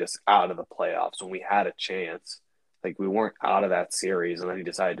played us out of the playoffs when we had a chance." Like we weren't out of that series, and then he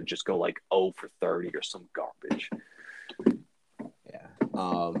decided to just go like 0 for 30 or some garbage. Yeah.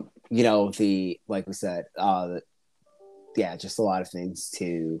 Like we said, just a lot of things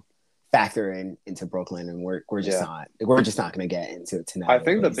to factor into Brooklyn, and we're just not going to get into it tonight. I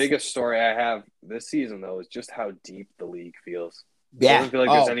think the biggest story I have this season though is just how deep the league feels. Yeah. I don't feel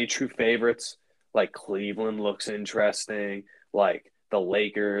like there's any true favorites. Like Cleveland looks interesting. Like the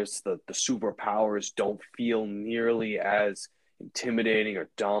Lakers, the superpowers don't feel nearly as intimidating or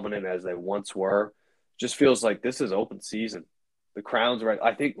dominant as they once were. Just feels like this is open season. The crown's right.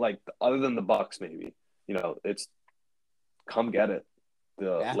 I think like other than the Bucks, maybe it's come get it.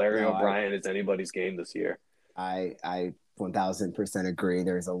 Larry O'Brien is anybody's game this year. I 1000% agree.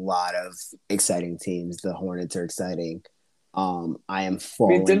 There's a lot of exciting teams. The Hornets are exciting. I am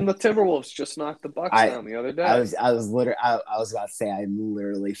falling. I mean, didn't the Timberwolves just knock the Bucks down the other day? I was about to say I'm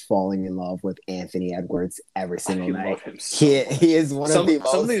literally falling in love with Anthony Edwards every single night. Love him he is one of the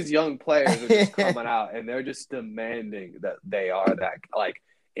most... Some of these young players are just coming out and they're just demanding that they are that. Like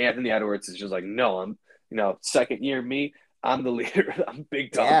Anthony Edwards is just like, no, I'm second year me, I'm the leader. I'm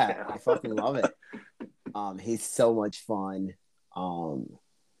big dog now. I fucking love it. He's so much fun.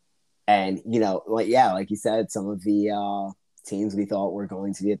 And like you said, some of the teams we thought were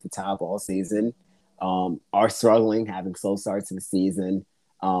going to be at the top all season are struggling, having slow starts to the season.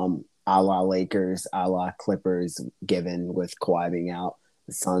 A la Lakers, a la Clippers, given with Kawhi being out.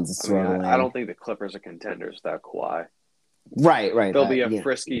 The Suns are struggling. I don't think the Clippers are contenders without Kawhi. Right. They'll be a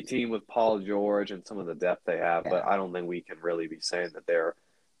frisky team with Paul George and some of the depth they have, but I don't think we can really be saying that they're,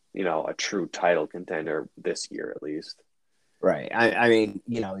 a true title contender this year at least. Right. I mean,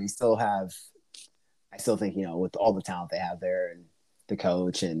 you still have. I still think with all the talent they have there and the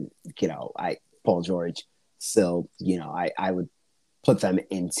coach and Paul George, still I would put them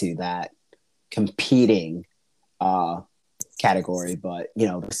into that competing category, but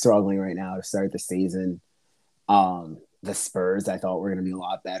they're struggling right now to start the season. The Spurs I thought were going to be a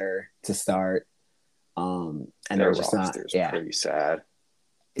lot better to start, and they're just not. Yeah, pretty sad.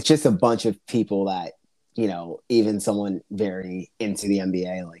 It's just a bunch of people that even someone very into the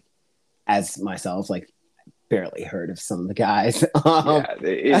NBA like. As myself, like, barely heard of some of the guys.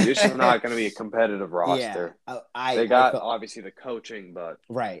 It's just not going to be a competitive roster. Yeah, they got obviously the coaching, but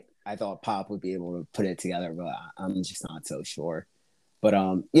right. I thought Pop would be able to put it together, but I'm just not so sure. But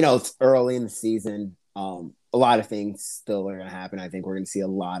it's early in the season. A lot of things still are going to happen. I think we're going to see a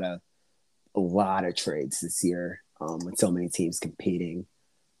lot of trades this year. with so many teams competing.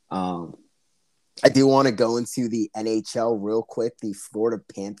 I do want to go into the NHL real quick. The Florida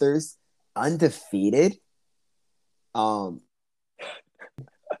Panthers, undefeated.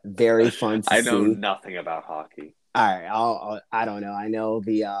 Very fun to I see. know nothing about hockey. All right, I don't know. I know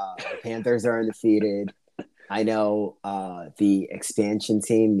the Panthers are undefeated. I know the expansion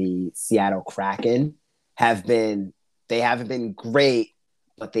team, the Seattle Kraken, they haven't been great,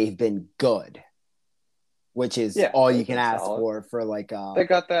 but they've been good, which is all you can ask for like they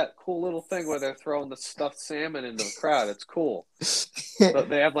got that cool little thing where they're throwing the stuffed salmon into the crowd. It's cool. But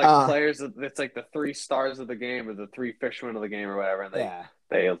they have like players it's like the 3 stars of the game or the 3 fishermen of the game or whatever, and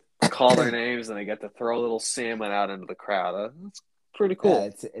they call their names and they get to throw a little salmon out into the crowd. That's pretty cool.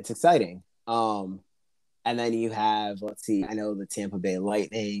 Yeah, it's exciting. And then you have, let's see, I know the Tampa Bay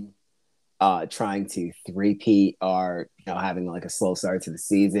Lightning trying to three-peat are having like a slow start to the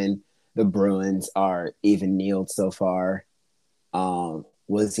season. The Bruins are even-keeled so far.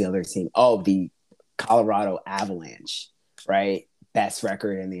 What's the other team? Oh, the Colorado Avalanche, right? Best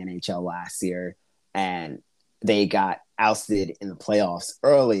record in the NHL last year. And they got ousted in the playoffs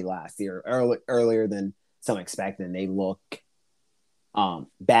early last year, earlier than some expected. And they look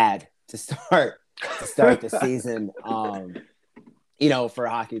bad to start the season. For a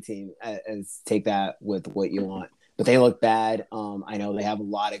hockey team, as take that with what you want. But they look bad. I know they have a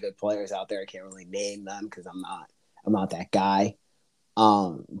lot of good players out there. I can't really name them because I'm not that guy.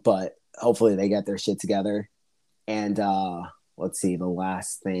 But hopefully they get their shit together. And let's see, the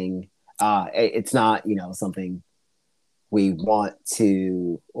last thing. It's not something we want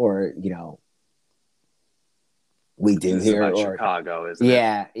to, or we do here. Or Chicago, isn't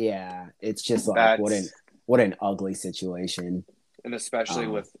it? Yeah. It's just like what an ugly situation. And especially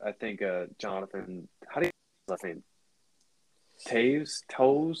with, I think, Jonathan, how do you last name?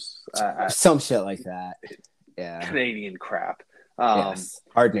 Toes? Some shit like that. Yeah. Canadian crap. Yes.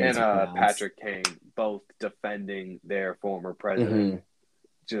 Hard name and to pronounce. Patrick Kane, both defending their former president. Mm-hmm.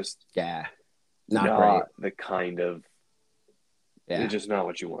 Just not great. The kind of it's just not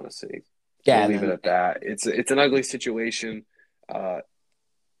what you want to see. Yeah, we'll leave it at that. It's an ugly situation. The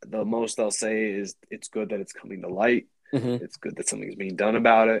most I'll say is it's good that it's coming to light. Mm-hmm. It's good that something's being done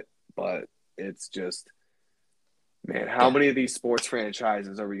about it, but it's just, man, how many of these sports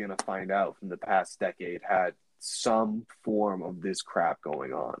franchises are we going to find out from the past decade had some form of this crap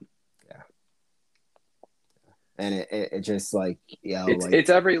going on? Yeah. And it just like, it's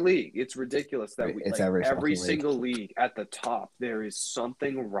every league. It's ridiculous that it's every single league at the top, there is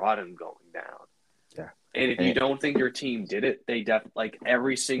something rotten going down. Yeah. And if you don't think your team did it, they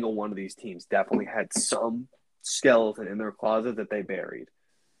every single one of these teams definitely had some skeleton in their closet that they buried.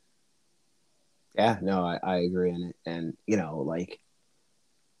 Yeah, no, I agree in it. And,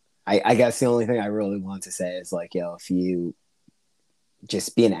 I guess the only thing I really want to say is if you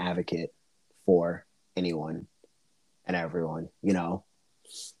just be an advocate for anyone and everyone,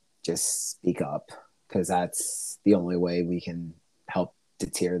 just speak up, because that's the only way we can help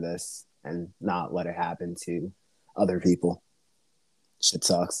deter this and not let it happen to other people. Shit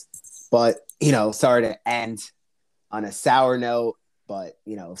sucks. But, sorry to end on a sour note, but,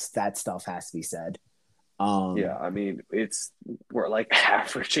 that stuff has to be said. I mean, we're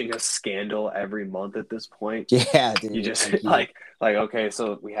averaging a scandal every month at this point. Yeah, dude. You just okay,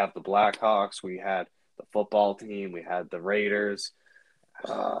 so we have the Blackhawks, we had the football team, we had the Raiders.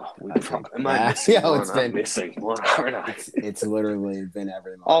 Am I missing one? I'm missing one. It's literally been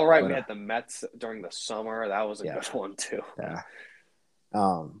every month. All right, we had the Mets during the summer. That was a good one too. Yeah.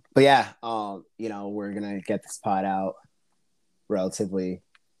 But yeah, we're gonna get this pod out relatively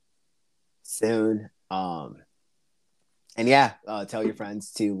soon. And tell your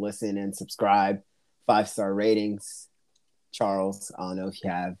friends to listen and subscribe. 5-star ratings. Charles, I don't know if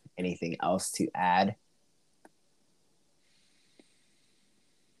you have anything else to add.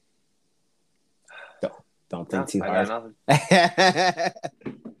 Don't think too hard. The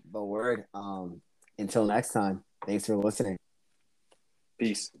word. Until next time. Thanks for listening.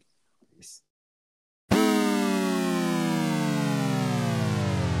 Peace.